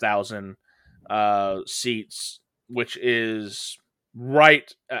 65,000 seats, which is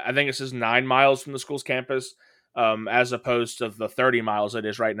right. I think it says 9 miles from the school's campus, as opposed to the 30 miles it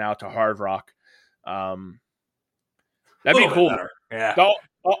is right now to Hard Rock. That'd be cool. Yeah.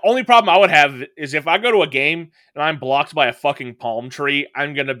 The only problem I would have is if I go to a game and I'm blocked by a fucking palm tree,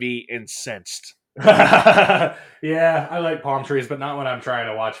 I'm going to be incensed. Yeah, I like palm trees, but not when I'm trying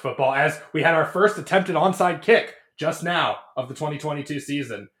to watch football. As we had our first attempted onside kick just now of the 2022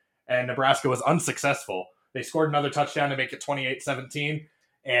 season, and Nebraska was unsuccessful. They scored another touchdown to make it 28-17,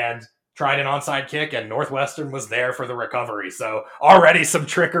 and tried an onside kick, and Northwestern was there for the recovery. So already some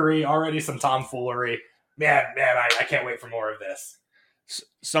trickery, already some tomfoolery. Man, I can't wait for more of this.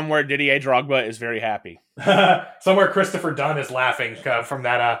 somewhere Didier Drogba is very happy. Somewhere Christopher Dunn is laughing from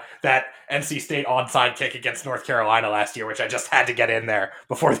that NC State onside kick against North Carolina last year, which I just had to get in there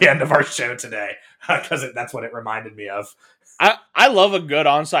before the end of our show today because that's what it reminded me of. I love a good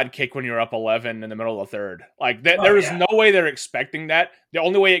onside kick when you're up 11 in the middle of the third. Like there is no way they're expecting that. The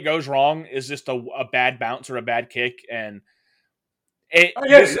only way it goes wrong is just a bad bounce or a bad kick, and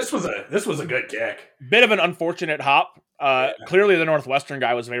this was a good kick. Bit of an unfortunate hop. Clearly, the Northwestern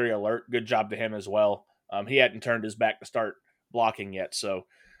guy was very alert. Good job to him as well. He hadn't turned his back to start blocking yet, so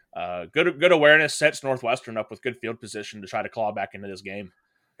good awareness sets Northwestern up with good field position to try to claw back into this game.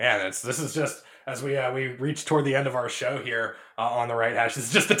 Yeah, this is just as we reach toward the end of our show here on the Right Hash. This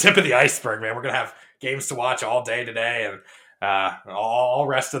is just the tip of the iceberg, man. We're gonna have games to watch all day today and all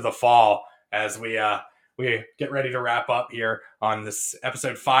rest of the fall as we get ready to wrap up here on this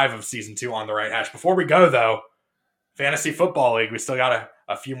episode 5 of season 2 on the Right Hash. Before we go though, Fantasy Football League, we still got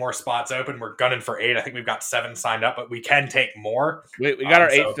a few more spots open. We're gunning for 8. I think we've got 7 signed up, but we can take more. We got our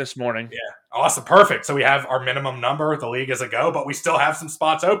 8th this morning. Yeah, awesome, perfect. So we have our minimum number. The league is a go, but we still have some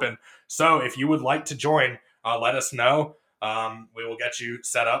spots open. So if you would like to join, let us know. We will get you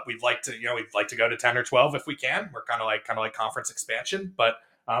set up. We'd like to go to 10 or 12 if we can. We're kind of like conference expansion, but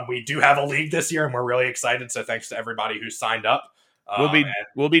we do have a league this year, and we're really excited. So thanks to everybody who signed up.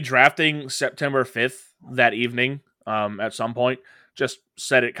 We'll be drafting September 5th that evening. At some point, just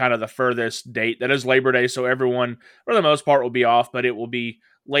set it kind of the furthest date. That is Labor Day, so everyone, for the most part, will be off, but it will be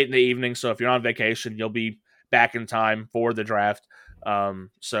late in the evening, so if you're on vacation, you'll be back in time for the draft.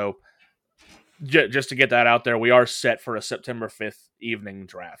 So just to get that out there, we are set for a September 5th evening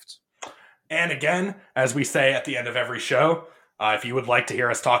draft. And again, as we say at the end of every show, if you would like to hear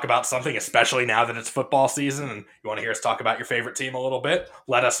us talk about something, especially now that it's football season, and you want to hear us talk about your favorite team a little bit,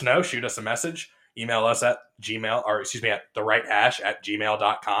 let us know. Shoot us a message. Email us at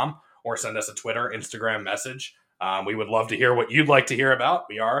therighthash@gmail.com or send us a Twitter, Instagram message. We would love to hear what you'd like to hear about.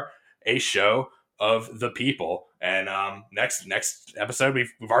 We are a show of the people. And next episode,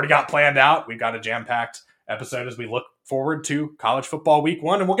 we've already got planned out. We've got a jam-packed episode as we look forward to college football week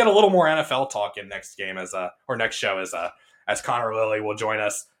 1. And we'll get a little more NFL talk in next show as Connor Lilly will join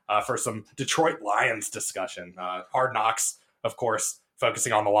us for some Detroit Lions discussion. Hard Knocks, of course,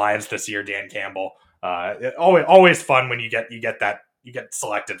 focusing on the Lions this year, Dan Campbell. Always fun when you get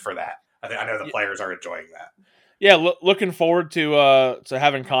selected for that. I know the players are enjoying that. Yeah, looking forward to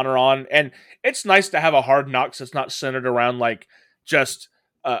having Connor on, and it's nice to have a Hard Knocks that's not centered around like just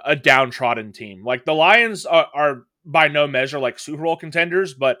a downtrodden team. Like the Lions are by no measure like Super Bowl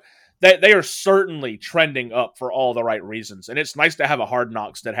contenders, but they are certainly trending up for all the right reasons, and it's nice to have a Hard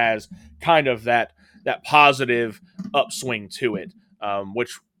Knocks that has kind of that positive upswing to it.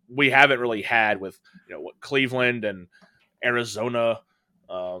 Which we haven't really had with Cleveland and Arizona.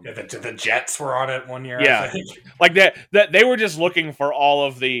 The Jets were on it one year. Yeah, I think. Like that they were just looking for all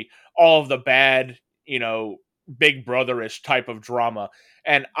of the bad, Big Brother-ish type of drama,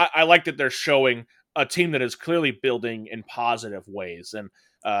 and I like that they're showing a team that is clearly building in positive ways, and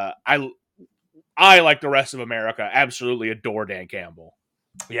I like the rest of America absolutely adore Dan Campbell.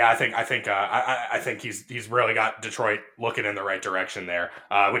 Yeah, I think he's really got Detroit looking in the right direction there,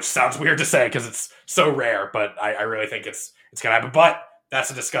 which sounds weird to say because it's so rare, but I really think it's gonna happen. But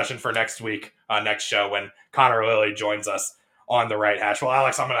that's a discussion for next week, next show when Connor Lilly joins us on the Right Hash. Well,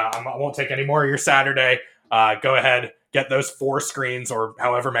 Alex, I won't take any more of your Saturday. Go ahead, get those 4 screens or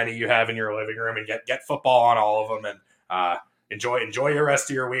however many you have in your living room, and get football on all of them, and enjoy your rest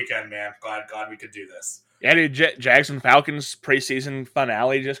of your weekend, man. Glad we could do this. Yeah, dude, Jags and Falcons preseason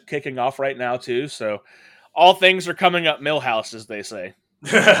finale just kicking off right now, too. So all things are coming up Millhouse, as they say.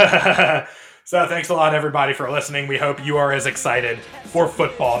 So thanks a lot, everybody, for listening. We hope you are as excited for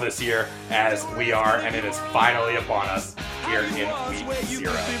football this year as we are, and it is finally upon us here in week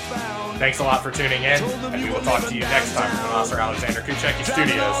 0. Thanks a lot for tuning in, and we will talk to you next time from the Nasser Alexander Kuchecki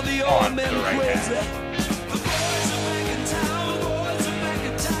Studios on The Right Hash.